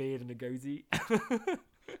bit of a beard and a goatee.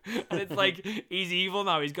 And it's like he's evil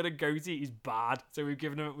now. He's got a goatee. He's bad. So we've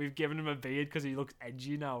given him a beard because he looks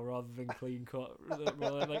edgy now rather than clean cut,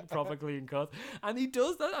 like proper clean cut. And he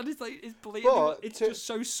does that, and it's like it's blatant. It's just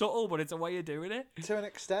so subtle, but it's a way of doing it. To an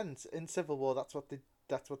extent, in Civil War, that's what they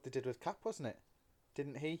did with Cap, wasn't it?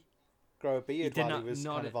 Didn't he grow a beard while he was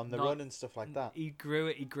kind of on the run and stuff like that? He grew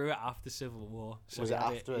it after Civil War. So was it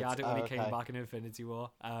afterwards? He had it when he came back in Infinity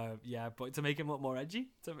War. But to make him look more edgy,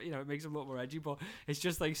 it makes him look more edgy. But it's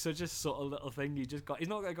just like such a subtle little thing. He's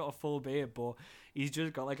not got a full beard, but he's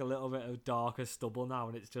just got like a little bit of darker stubble now,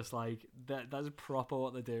 and it's just like that's proper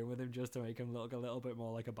what they're doing with him, just to make him look a little bit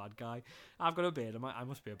more like a bad guy. I've got a beard. I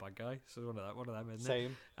must be a bad guy. So one of them, isn't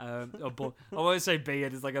it? Same. But I won't say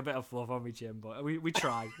beard. It's like a bit of fluff on my chin, but we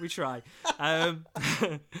try.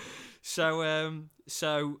 So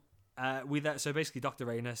basically Dr.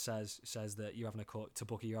 Rayner says that you're having a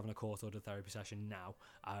court ordered therapy session now,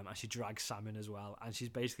 and she drags Sam in as well, and she's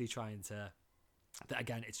basically trying to.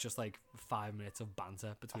 Again, it's just like 5 minutes of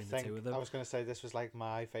banter between the two of them. I was going to say this was like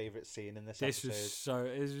my favourite scene in this episode.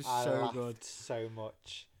 It was I so laughed good, so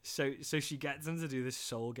much. So she gets them to do this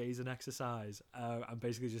soul gazing exercise, and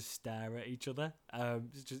basically just stare at each other,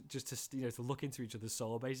 just to to look into each other's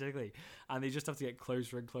soul basically, and they just have to get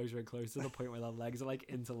closer and closer and closer to the point where their legs are like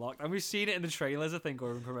interlocked. And we've seen it in the trailers, I think,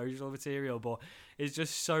 or in promotional material, but it's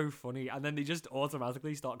just so funny. And then they just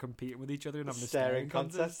automatically start competing with each other and having a staring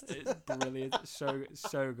contest. It's brilliant, so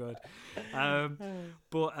good.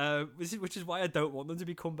 Which is why I don't want them to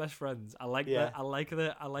become best friends. I like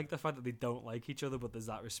the fact that they don't like each other, but there's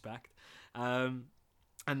that respect.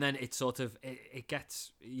 and then it sort of it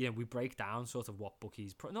gets, you know, we break down sort of what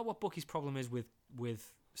Bucky's not what Bucky's problem is with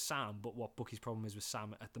Sam, but what Bucky's problem is with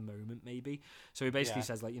Sam at the moment, maybe. So he basically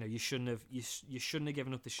says, like, you know, you shouldn't have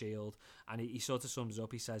given up the shield, and he sort of sums it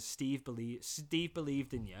up. He says Steve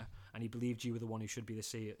believed in you, and he believed you were the one who should be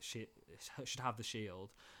should have the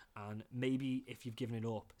shield, and maybe if you've given it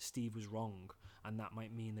up, Steve was wrong, and that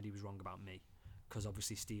might mean that he was wrong about me. Because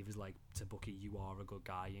obviously Steve is like to Bucky, you are a good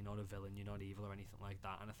guy, you're not a villain, you're not evil or anything like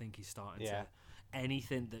that. And I think he's starting to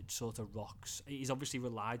anything that sort of rocks. He's obviously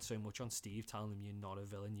relied so much on Steve telling him you're not a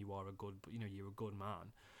villain, you are a good, you know, you're a good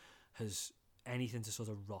man. Has anything to sort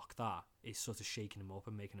of rock that is sort of shaking him up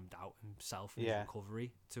and making him doubt himself and his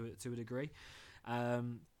recovery to a degree.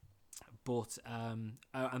 And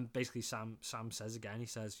basically Sam says again, he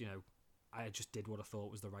says, you know, I just did what I thought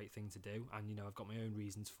was the right thing to do, and you know, I've got my own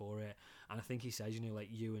reasons for it. And I think he says, you know, like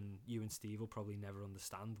you and Steve will probably never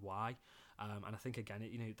understand why. And I think again,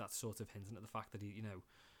 you know, that's sort of hinting at the fact that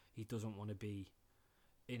he doesn't want to be,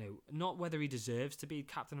 you know, not whether he deserves to be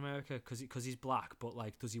Captain America because he's black, but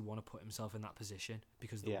like, does he want to put himself in that position?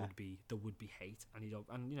 Because there would be hate, and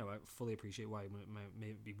you know, I fully appreciate why he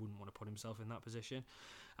maybe wouldn't want to put himself in that position.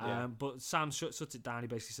 But Sam shuts it down. He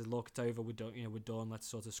basically says, "Look, it's over. We're done. You know, we're done. Let's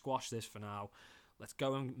sort of squash this for now. Let's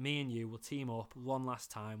go, and me and you will team up one last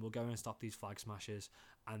time. We'll go and stop these flag smashers,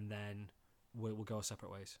 and then we'll go our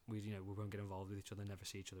separate ways. We won't get involved with each other, never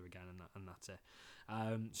see each other again, and that's it."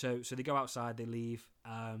 So they go outside, they leave,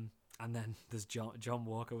 and then there's John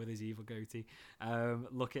Walker with his evil goatee.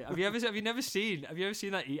 Have you ever seen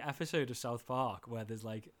that episode of South Park where there's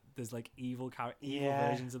evil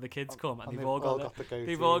versions of the kids come, and they've all got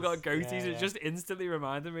goatees. Yeah. It just instantly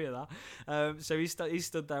reminded me of that. So he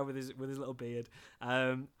stood there with his little beard,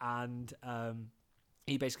 and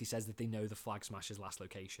he basically says that they know the Flag Smashers' last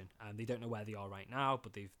location, and they don't know where they are right now,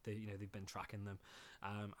 but they've been tracking them,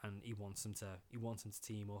 and he wants them to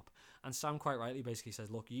team up. And Sam quite rightly basically says,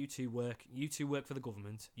 look, you two work for the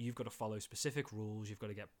government. You've got to follow specific rules. You've got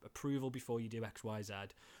to get approval before you do X, Y, Z.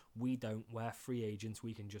 We don't. We're free agents.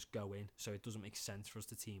 We can just go in. So it doesn't make sense for us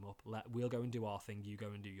to team up. We'll go and do our thing. You go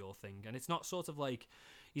and do your thing. And it's not sort of like,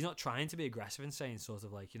 he's not trying to be aggressive and saying sort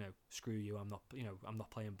of like, you know, screw you. I'm not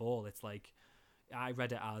playing ball. It's like, I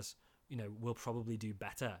read it as, you know, we'll probably do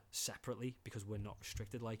better separately because we're not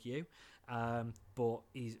restricted like you.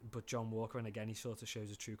 But John Walker, and again, he sort of shows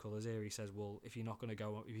his true colours here. He says, well, if you're not going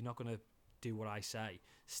to do what I say,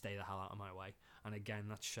 stay the hell out of my way. And again,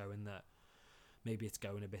 that's showing that maybe it's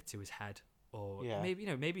going a bit to his head, or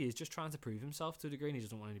maybe he's just trying to prove himself to a degree, and he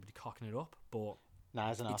doesn't want anybody cocking it up. But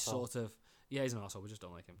he's an arsehole. Sort of, he's an arsehole. We just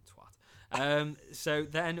don't like him, twat. So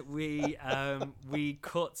then we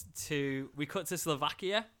cut to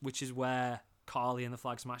Slovakia, which is where Carly and the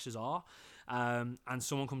Flag Smashers are, and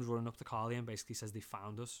someone comes running up to Carly and basically says they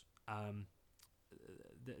found us.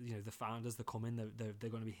 The founders, they're coming. They're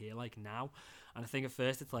going to be here like now. And I think at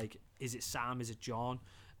first it's like, is it Sam? Is it John?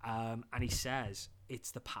 And he says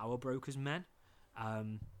it's the Power Brokers men.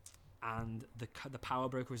 And the Power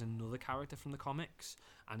Broker is another character from the comics,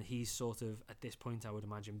 and he's sort of at this point, I would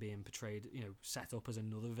imagine, being portrayed, you know, set up as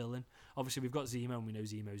another villain. Obviously, we've got Zemo, and we know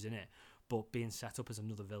Zemo's in it, but being set up as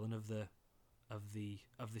another villain of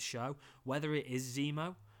the show. Whether it is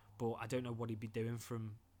Zemo, but I don't know what he'd be doing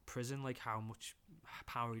from prison, like how much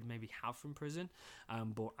power he'd maybe have from prison.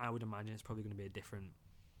 But I would imagine it's probably going to be a different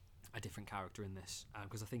character in this,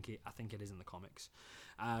 because I think it is in the comics.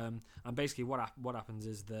 And basically what happens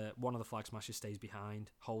is that one of the Flag Smashers stays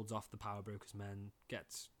behind, holds off the Power Brokers men,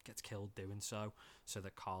 gets killed doing so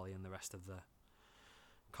that Carly and the rest of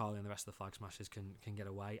the Flag Smashers can get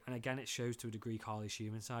away. And again, it shows to a degree Carly's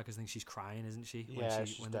human side, because I think she's crying, isn't she?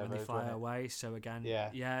 When they fly away. So again,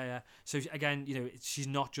 yeah. So again, you know, she's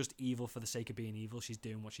not just evil for the sake of being evil. She's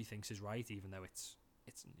doing what she thinks is right, even though it's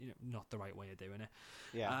you know, not the right way of doing it.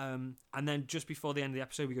 And then just before the end of the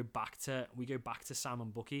episode, we go back to Sam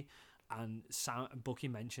and Bucky, and Bucky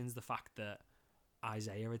mentions the fact that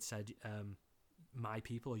Isaiah had said, my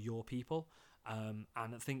people or your people, and I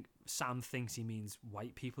think Sam thinks he means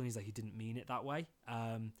white people, and he's like, he didn't mean it that way.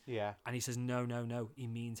 And he says no, he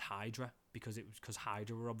means Hydra, because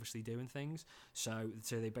Hydra were obviously doing things. So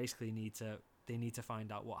they basically need to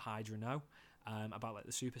find out what Hydra know about, like,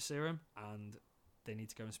 the super serum, and they need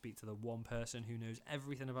to go and speak to the one person who knows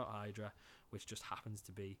everything about Hydra, which just happens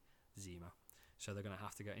to be Zemo. So they're going to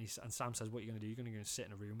have to go. And Sam says, what are you going to do? You're going to go and sit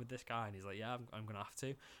in a room with this guy? And he's like, yeah, I'm going to have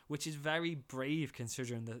to. Which is very brave,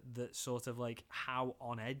 considering the sort of like how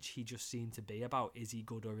on edge he just seemed to be about, is he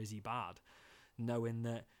good or is he bad? Knowing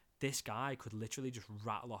that this guy could literally just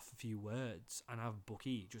rattle off a few words and have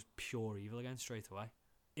Bucky just pure evil again straight away.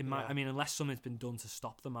 I mean, unless something's been done to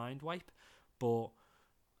stop the mind wipe, but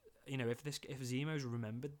if Zemo's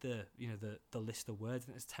remembered the list of words, I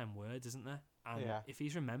think there's 10 words, isn't there? And if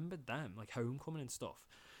he's remembered them, like Homecoming and stuff,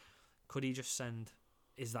 could he just send?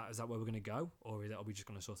 Is that where we're gonna go, or are we just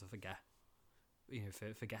gonna sort of forget?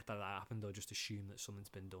 Forget that happened, or just assume that something's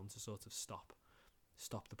been done to sort of stop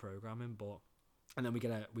the programming? But and then we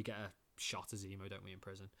get a shot of Zemo, don't we, in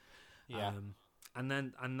prison? Yeah. And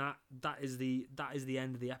that is the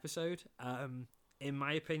end of the episode. In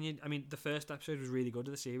my opinion, I mean, the first episode was really good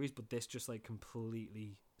of the series, but this just like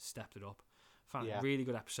completely stepped it up. Really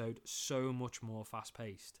good episode, so much more fast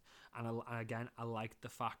paced, and I liked the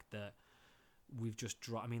fact that we've just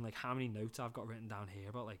dropped. I mean, like, how many notes I've got written down here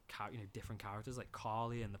about like different characters like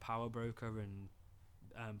Carly and the Power Broker and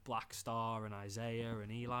Black Star and Isaiah and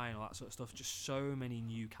Eli and all that sort of stuff. Just so many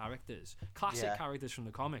new characters, classic characters from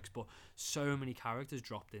the comics, but so many characters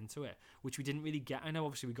dropped into it, which we didn't really get. I know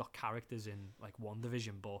obviously we got characters in like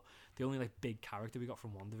WandaVision, but the only like big character we got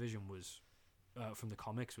from WandaVision was from the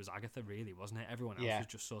comics was Agatha, really, wasn't it? Everyone else was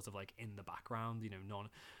just sort of like in the background,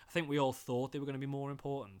 I think we all thought they were going to be more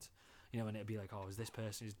important, and it'd be like, oh, is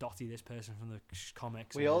Dottie this person from the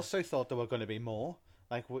comics? We also thought there were going to be more,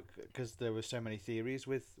 like, because there were so many theories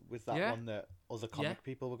with that one that other comic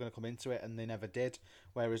people were going to come into it, and they never did.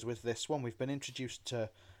 Whereas with this one, we've been introduced to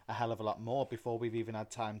a hell of a lot more before we've even had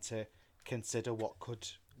time to consider what could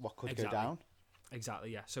go down.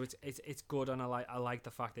 Exactly, yeah. So it's good, and I like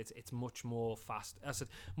the fact that it's much more fast. I said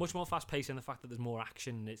much more fast paced, and the fact that there's more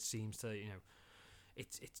action. It seems to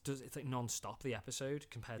it's like non-stop, the episode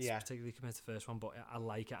particularly compared to the first one. But I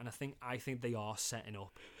like it, and I think they are setting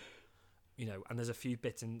up. And there's a few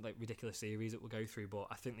bits in like ridiculous theories that we'll go through, but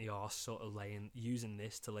I think they are sort of using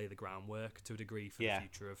this to lay the groundwork to a degree for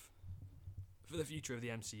the future of the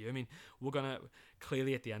MCU. I mean, we're gonna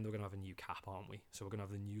clearly at the end we're gonna have a new Cap, aren't we? So we're gonna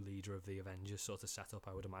have the new leader of the Avengers sort of set up,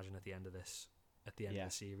 I would imagine, at the end of the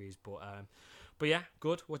series. But yeah,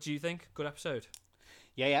 good. What do you think? Good episode.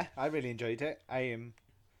 Yeah, I really enjoyed it. I am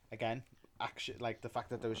again action, like the fact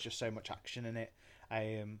that there was just so much action in it.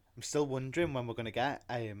 I'm still wondering when we're gonna get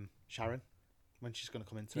Sharon, when she's gonna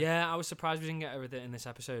come into it. Yeah, I was surprised we didn't get her in this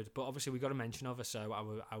episode, but obviously we got a mention of her, so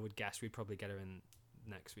I would guess we'd probably get her in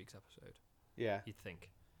next week's episode. Yeah, you'd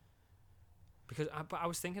think. Because I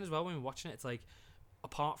was thinking as well when we were watching it, it's like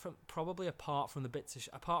apart from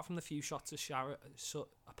the few shots of Sharon,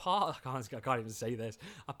 I can't even say this.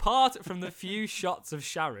 Apart from the few shots of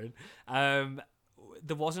Sharon,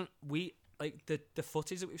 there wasn't the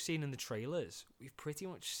footage that we've seen in the trailers. We've pretty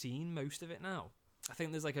much seen most of it now. I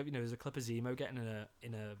think there's there's a clip of Zemo getting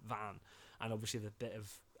in a van, and obviously the bit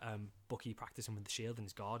of Bucky practicing with the shield in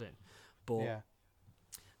his garden, but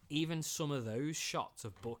even some of those shots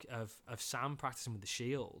of Sam practicing with the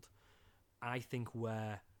shield, I think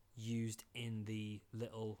were used in the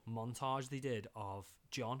little montage they did of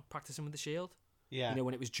John practicing with the shield. Yeah,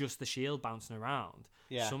 when it was just the shield bouncing around.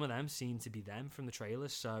 Yeah, some of them seem to be them from the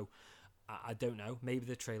trailers. So I don't know. Maybe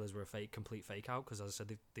the trailers were a complete fake out, because as I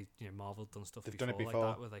said, they Marvel done stuff before, like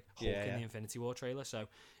that with like Hulk in the Infinity War trailer. So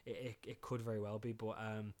it could very well be, but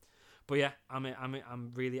yeah,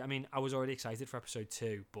 I'm really. I mean, I was already excited for episode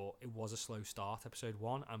 2, but it was a slow start. Episode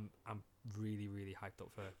 1, I'm really hyped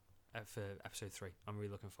up for episode 3. I'm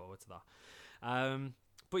really looking forward to that.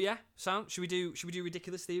 But yeah, Sam, should we do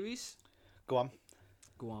ridiculous theories? Go on.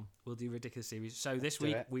 We'll do ridiculous theories. So this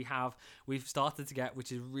week we've started to get,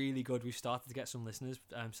 which is really good. We've started to get some listeners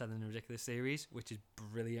sending in ridiculous theories, which is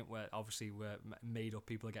brilliant. Where obviously we're made up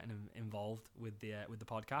people are getting involved with the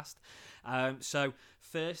podcast. So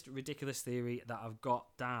first ridiculous theory that I've got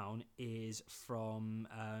down is from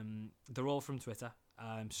they're all from Twitter.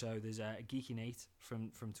 So there's a Geeky Nate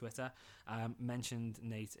from Twitter mentioned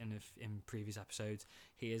Nate in previous episodes.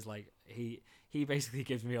 He is like he basically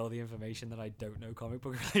gives me all the information that I don't know comic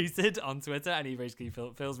book related on Twitter, and he basically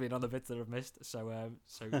fills me in on the bits that I've missed. So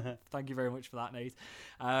thank you very much for that, Nate.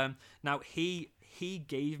 Now he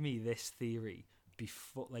gave me this theory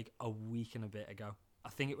before, like a week and a bit ago. I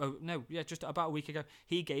think just about a week ago.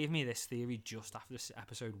 He gave me this theory just after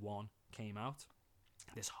episode 1 came out.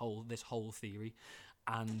 This whole theory,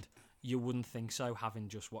 and you wouldn't think so having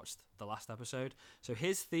just watched the last episode. So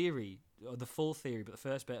his theory, or the full theory, but the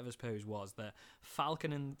first bit of his pose was that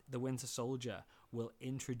Falcon and the Winter Soldier will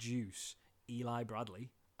introduce Eli Bradley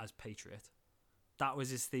as Patriot. That was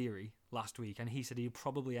his theory last week, and he said he'd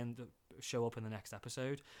probably show up in the next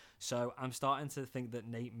episode. So I'm starting to think that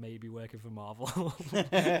Nate may be working for Marvel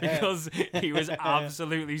because he was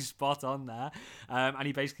absolutely spot on there. And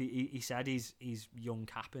he basically he said he's young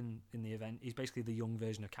Cap in the event. He's basically the young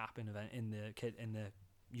version of Cap in the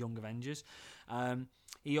Young Avengers.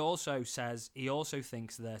 He also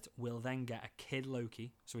thinks that we'll then get a kid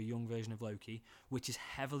Loki, so a young version of Loki, which is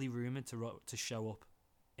heavily rumored to show up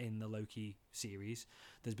in the Loki series.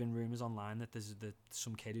 There's been rumors online that there's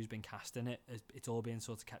some kid who's been cast in it. It's all being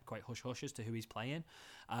sort of kept quite hush-hush as to who he's playing,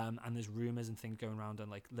 and there's rumors and things going around, and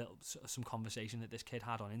like some conversation that this kid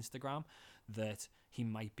had on Instagram that he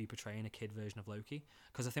might be portraying a kid version of Loki,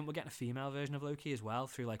 because I think we're getting a female version of Loki as well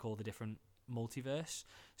through like all the different multiverse,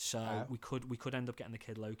 so we could end up getting the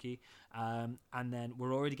kid Loki, and then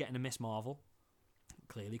we're already getting a Miss Marvel,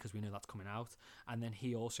 clearly, because we know that's coming out. And then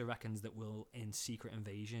he also reckons that we'll, in Secret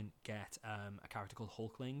Invasion, get a character called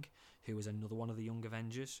Hulkling, who is another one of the Young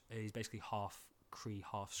Avengers. He's basically half Kree,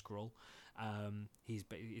 half Skrull. He's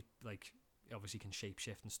like, obviously can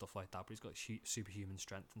shapeshift and stuff like that, but he's got superhuman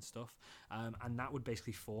strength and stuff. And that would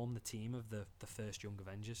basically form the team of the first Young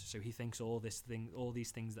Avengers. So he thinks all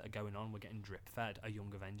these things that are going on, we're getting drip fed a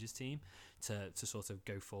Young Avengers team to sort of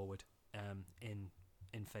go forward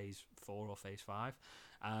in phase 4 or phase 5,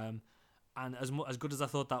 and as good as I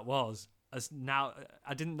thought that was, as now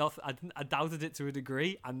I doubted it to a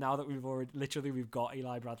degree, and now that we've got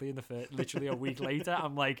Eli Bradley in the first, literally a week later,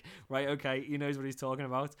 I'm like, right, okay, he knows what he's talking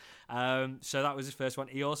about. So that was his first one.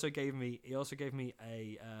 He also gave me a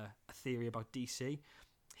theory about DC.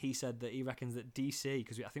 He said that he reckons that DC,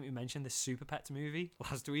 because I think we mentioned this Super Pets movie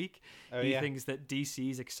last week, he thinks that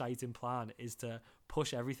DC's exciting plan is to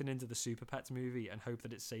push everything into the Super Pets movie and hope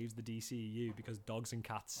that it saves the DCEU because dogs and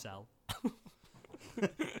cats sell.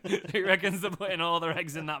 He reckons they're putting all their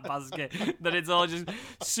eggs in that basket, that it's all just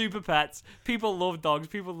Super Pets. People love dogs,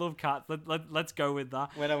 people love cats. Let's go with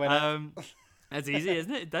that. Winner. That's easy,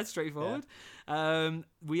 isn't it? That's straightforward. Yeah.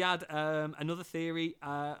 We had another theory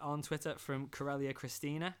on Twitter from Corellia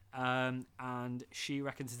Christina, and she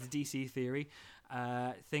reckons it's a DC theory.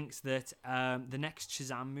 Thinks that the next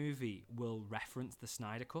Shazam movie will reference the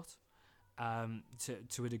Snyder Cut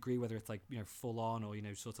to a degree, whether it's like, full on or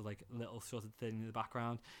sort of like little sort of thing in the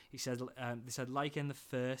background. He said they said like in the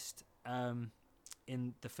first Shazam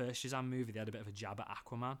movie, they had a bit of a jab at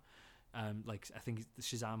Aquaman. Like I think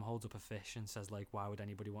Shazam holds up a fish and says like, why would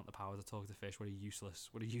anybody want the power to talk to fish? What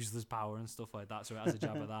a useless power and stuff like that. So it has a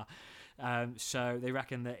jab at that. So they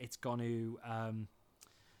reckon that it's going to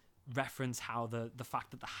reference how the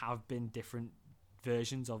fact that there have been different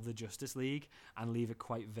versions of the Justice League and leave it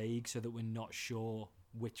quite vague so that we're not sure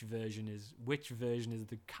which version is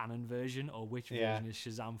the canon version or which version is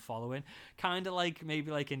Shazam following. Kind of like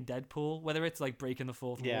maybe like in Deadpool, whether it's like breaking the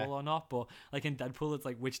fourth wall or not, but like in Deadpool it's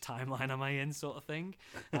like, which timeline am I in, sort of thing.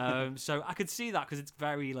 So I could see that, because it's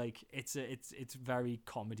very like it's very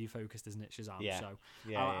comedy focused, isn't it, Shazam? So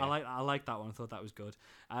I like that one. I thought that was good.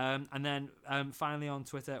 And then finally on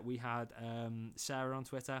Twitter we had Sarah on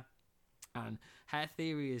Twitter, and her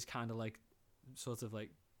theory is kind of like sort of like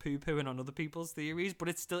poo-pooing on other people's theories, but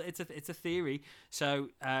it's a theory. So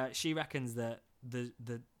she reckons that the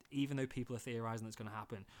even though people are theorizing that's going to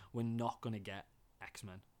happen, we're not going to get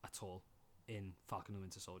X-Men at all in Falcon and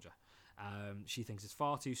Winter Soldier. She thinks it's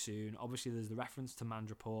far too soon. Obviously there's the reference to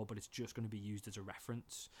Mandrapore, but it's just going to be used as a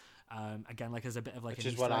reference. Again, like as a bit of like, which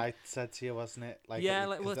is what I said to you, wasn't it? Like, yeah,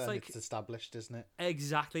 like, well, it's established, isn't it?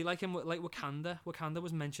 Exactly, like in like Wakanda. Wakanda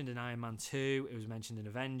was mentioned in Iron Man 2. It was mentioned in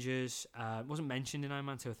Avengers. It wasn't mentioned in Iron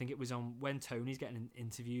Man 2. I think it was on when Tony's getting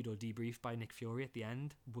interviewed or debriefed by Nick Fury at the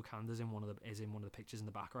end. Wakanda's in one of the pictures in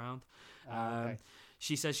the background. Okay.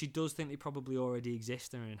 She says she does think they probably already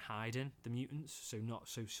exist and are in hiding, the mutants.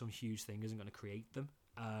 So some huge thing isn't going to create them.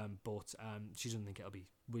 But she doesn't think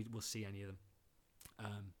we'll see any of them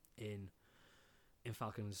in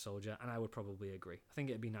Falcon and Soldier, and I would probably agree. I think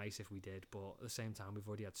it'd be nice if we did, but at the same time we've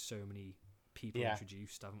already had so many people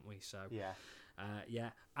introduced, haven't we? So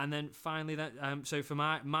and then finally so for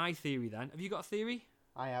my theory then, have you got a theory?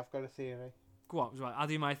 I have got a theory. Go on, right, I'll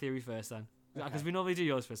do my theory first then, because we normally do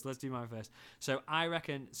yours first. Let's do mine first. So I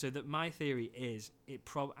reckon that my theory is it's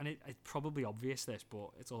probably obvious this, but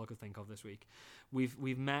it's all I could think of this week.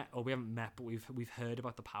 We've met, or we haven't met, but we've heard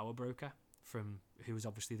about the Power Broker, who is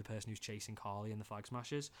obviously the person who's chasing Carly in the Flag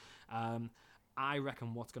Smashers. I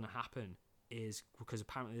reckon what's going to happen is, because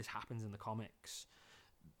apparently this happens in the comics,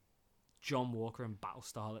 John Walker and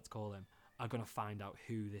Battlestar, let's call him, are going to find out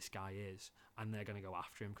who this guy is, and they're going to go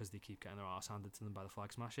after him because they keep getting their arse handed to them by the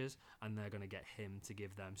Flag Smashers, and they're going to get him to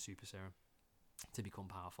give them super serum to become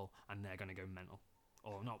powerful, and they're going to go mental.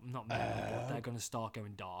 Or not mental, but they're going to start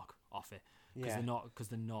going dark off it. Because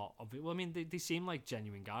they're not. Well, I mean, they seem like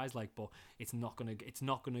genuine guys, like, but it's not gonna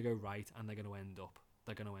go right, and they're gonna end up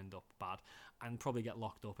they're going to end up bad and probably get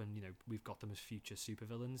locked up, and we've got them as future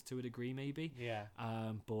supervillains to a degree, maybe. Yeah.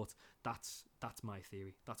 But that's my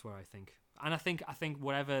theory. That's where I think, and I think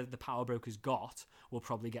whatever the power broker's got will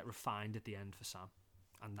probably get refined at the end for Sam,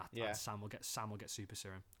 and Sam will get super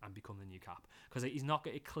serum and become the new Cap, because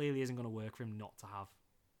it clearly isn't going to work for him not to have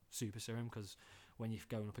super serum, because when you're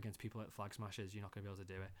going up against people like Flag Smashers, you're not going to be able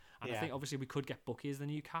to do it. And I think obviously we could get Bucky as the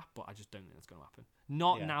new Cap, but I just don't think that's going to happen.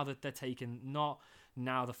 Now that they're not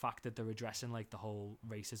now the fact that they're addressing like the whole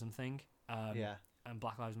racism thing. And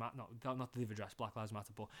Black Lives Matter. Not that they've addressed Black Lives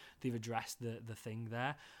Matter, but they've addressed the thing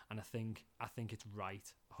there. And I think it's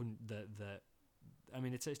right.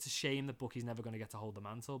 It's a shame that Bucky's never going to get to hold the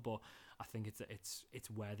mantle, but I think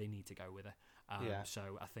it's where they need to go with it.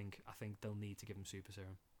 So I think they'll need to give him super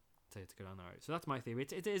serum to go down the road. So that's my theory.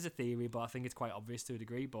 It is a theory, but I think it's quite obvious to a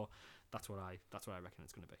degree. But that's what I reckon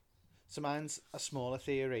it's going to be. So mine's a smaller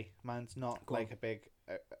theory. Mine's not a big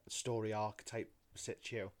story arc type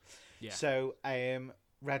situ. Yeah. So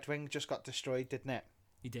Redwing just got destroyed, didn't it?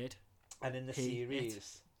 He did. And in the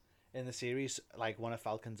series, like one of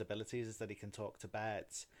Falcon's abilities is that he can talk to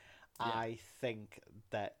birds. Yeah. I think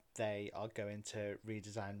that they are going to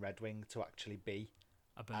redesign Redwing to actually be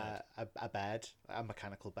a bird, a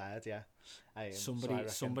mechanical bird. Yeah.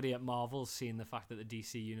 Somebody at Marvel's seeing the fact that the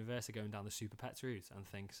DC universe are going down the super pets route and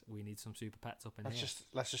thinks we need some super pets up in here.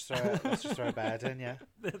 Let's just throw a bird in. Yeah.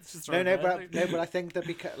 But I think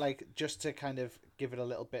that just to kind of give it a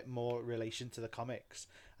little bit more relation to the comics,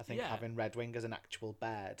 I think having Redwing as an actual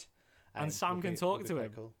bird, and Sam can talk to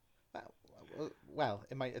him. Cool. Well,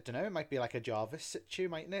 it might. I don't know. It might be like a Jarvis situ,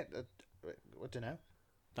 mightn't it? I don't know.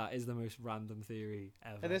 That is the most random theory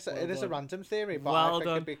ever. It is a random theory, but well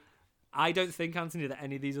done. I don't think, Anthony, that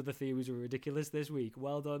any of these other theories were ridiculous this week.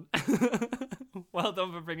 Well done. Well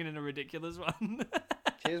done for bringing in a ridiculous one.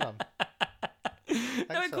 Cheers, man.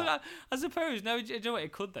 No, it could. I suppose. No, you know what?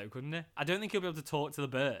 It could, though, couldn't it? I don't think he'll be able to talk to the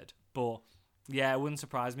bird, but yeah, it wouldn't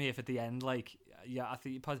surprise me if at the end, I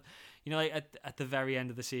think at the very end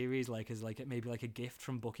of the series, as maybe like a gift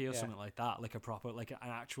from Bucky or something like that, like a proper, like an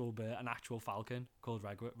actual bird, an actual falcon called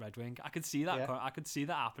Redwing. I could see that. Yeah. I could see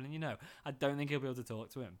that happening. I don't think he'll be able to talk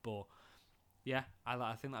to him, but yeah,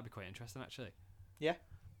 I think that'd be quite interesting actually. Yeah.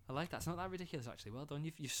 I like that. It's not that ridiculous, actually. Well done.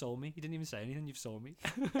 You've sold me. You didn't even say anything. You've sold me.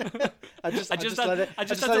 I just had to let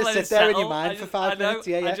it sit there in your mind for 5 minutes.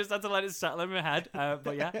 Yeah. I just had to let it settle in my head.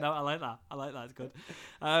 But yeah, no, I like that. It's good.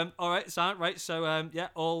 All right, Sam. Right. So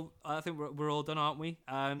I think we're all done, aren't we?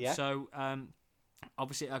 So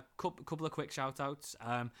obviously a couple of quick shout outs.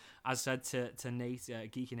 As said to Nate,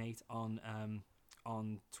 Geeky Nate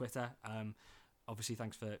on Twitter. Obviously,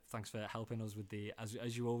 thanks for helping us with the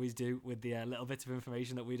as you always do with the little bits of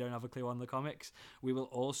information that we don't have a clue on the comics. We will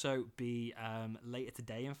also be later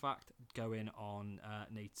today, in fact, going on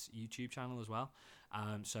Nate's YouTube channel as well.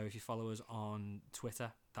 So if you follow us on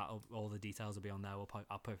Twitter, all the details will be on there.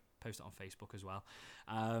 I'll post it on Facebook as well.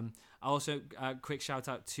 Also, quick shout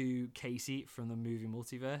out to Casey from the Movie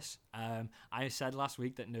Multiverse. I said last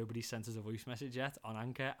week that nobody sent us a voice message yet on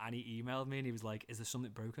Anchor, and he emailed me and he was like, "Is there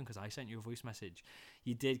something broken? Because I sent you a voice message."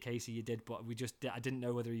 You did, Casey, you did, but I didn't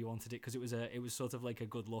know whether you wanted it because it was sort of like a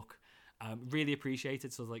good luck. Really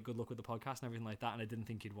appreciated, so good luck with the podcast and everything like that, and I didn't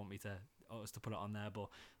think you'd want us to put it on there, but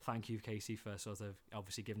thank you, Casey, for sort of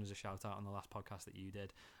obviously giving us a shout out on the last podcast that you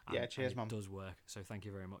did. Cheers, man. It does work, so thank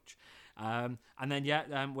you very much. And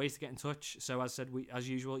then ways to get in touch. So as said, as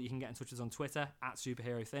usual, you can get in touch with us on Twitter at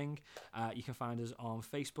Superhero Thing. You can find us on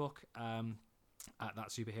Facebook at That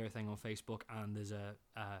Superhero Thing on Facebook, and there's a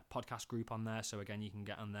podcast group on there, so again, you can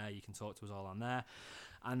get on there, you can talk to us all on there.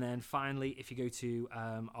 And then finally, if you go to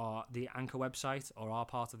the Anchor website, or our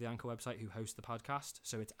part of the Anchor website who hosts the podcast,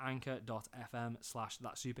 so it's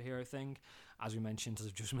anchor.fm/That Superhero Thing. As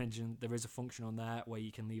I've just mentioned, there is a function on there where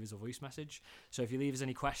you can leave us a voice message. So if you leave us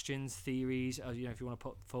any questions, theories, or if you want to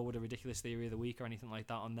put forward a ridiculous theory of the week or anything like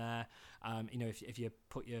that on there, if you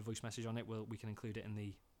put your voice message on it, we can include it in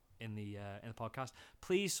the podcast.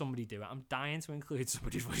 Please, somebody do it. I'm dying to include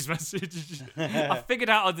somebody's voice message. I figured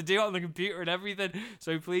out how to do it on the computer and everything.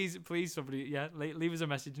 So please, somebody, leave us a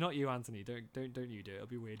message. Not you, Anthony. Don't you do it. It'll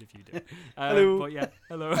be weird if you do it. Hello. But yeah,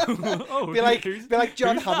 hello. Oh, be like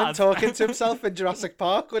John Hammond talking to himself in Jurassic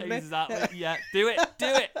Park, wouldn't it? Exactly. Yeah. Do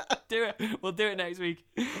it. We'll do it next week.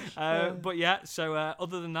 But yeah. So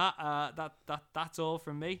other than that, that's all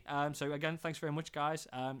from me. So again, thanks very much, guys.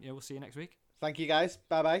 We'll see you next week. Thank you, guys.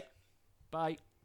 Bye-bye. Bye.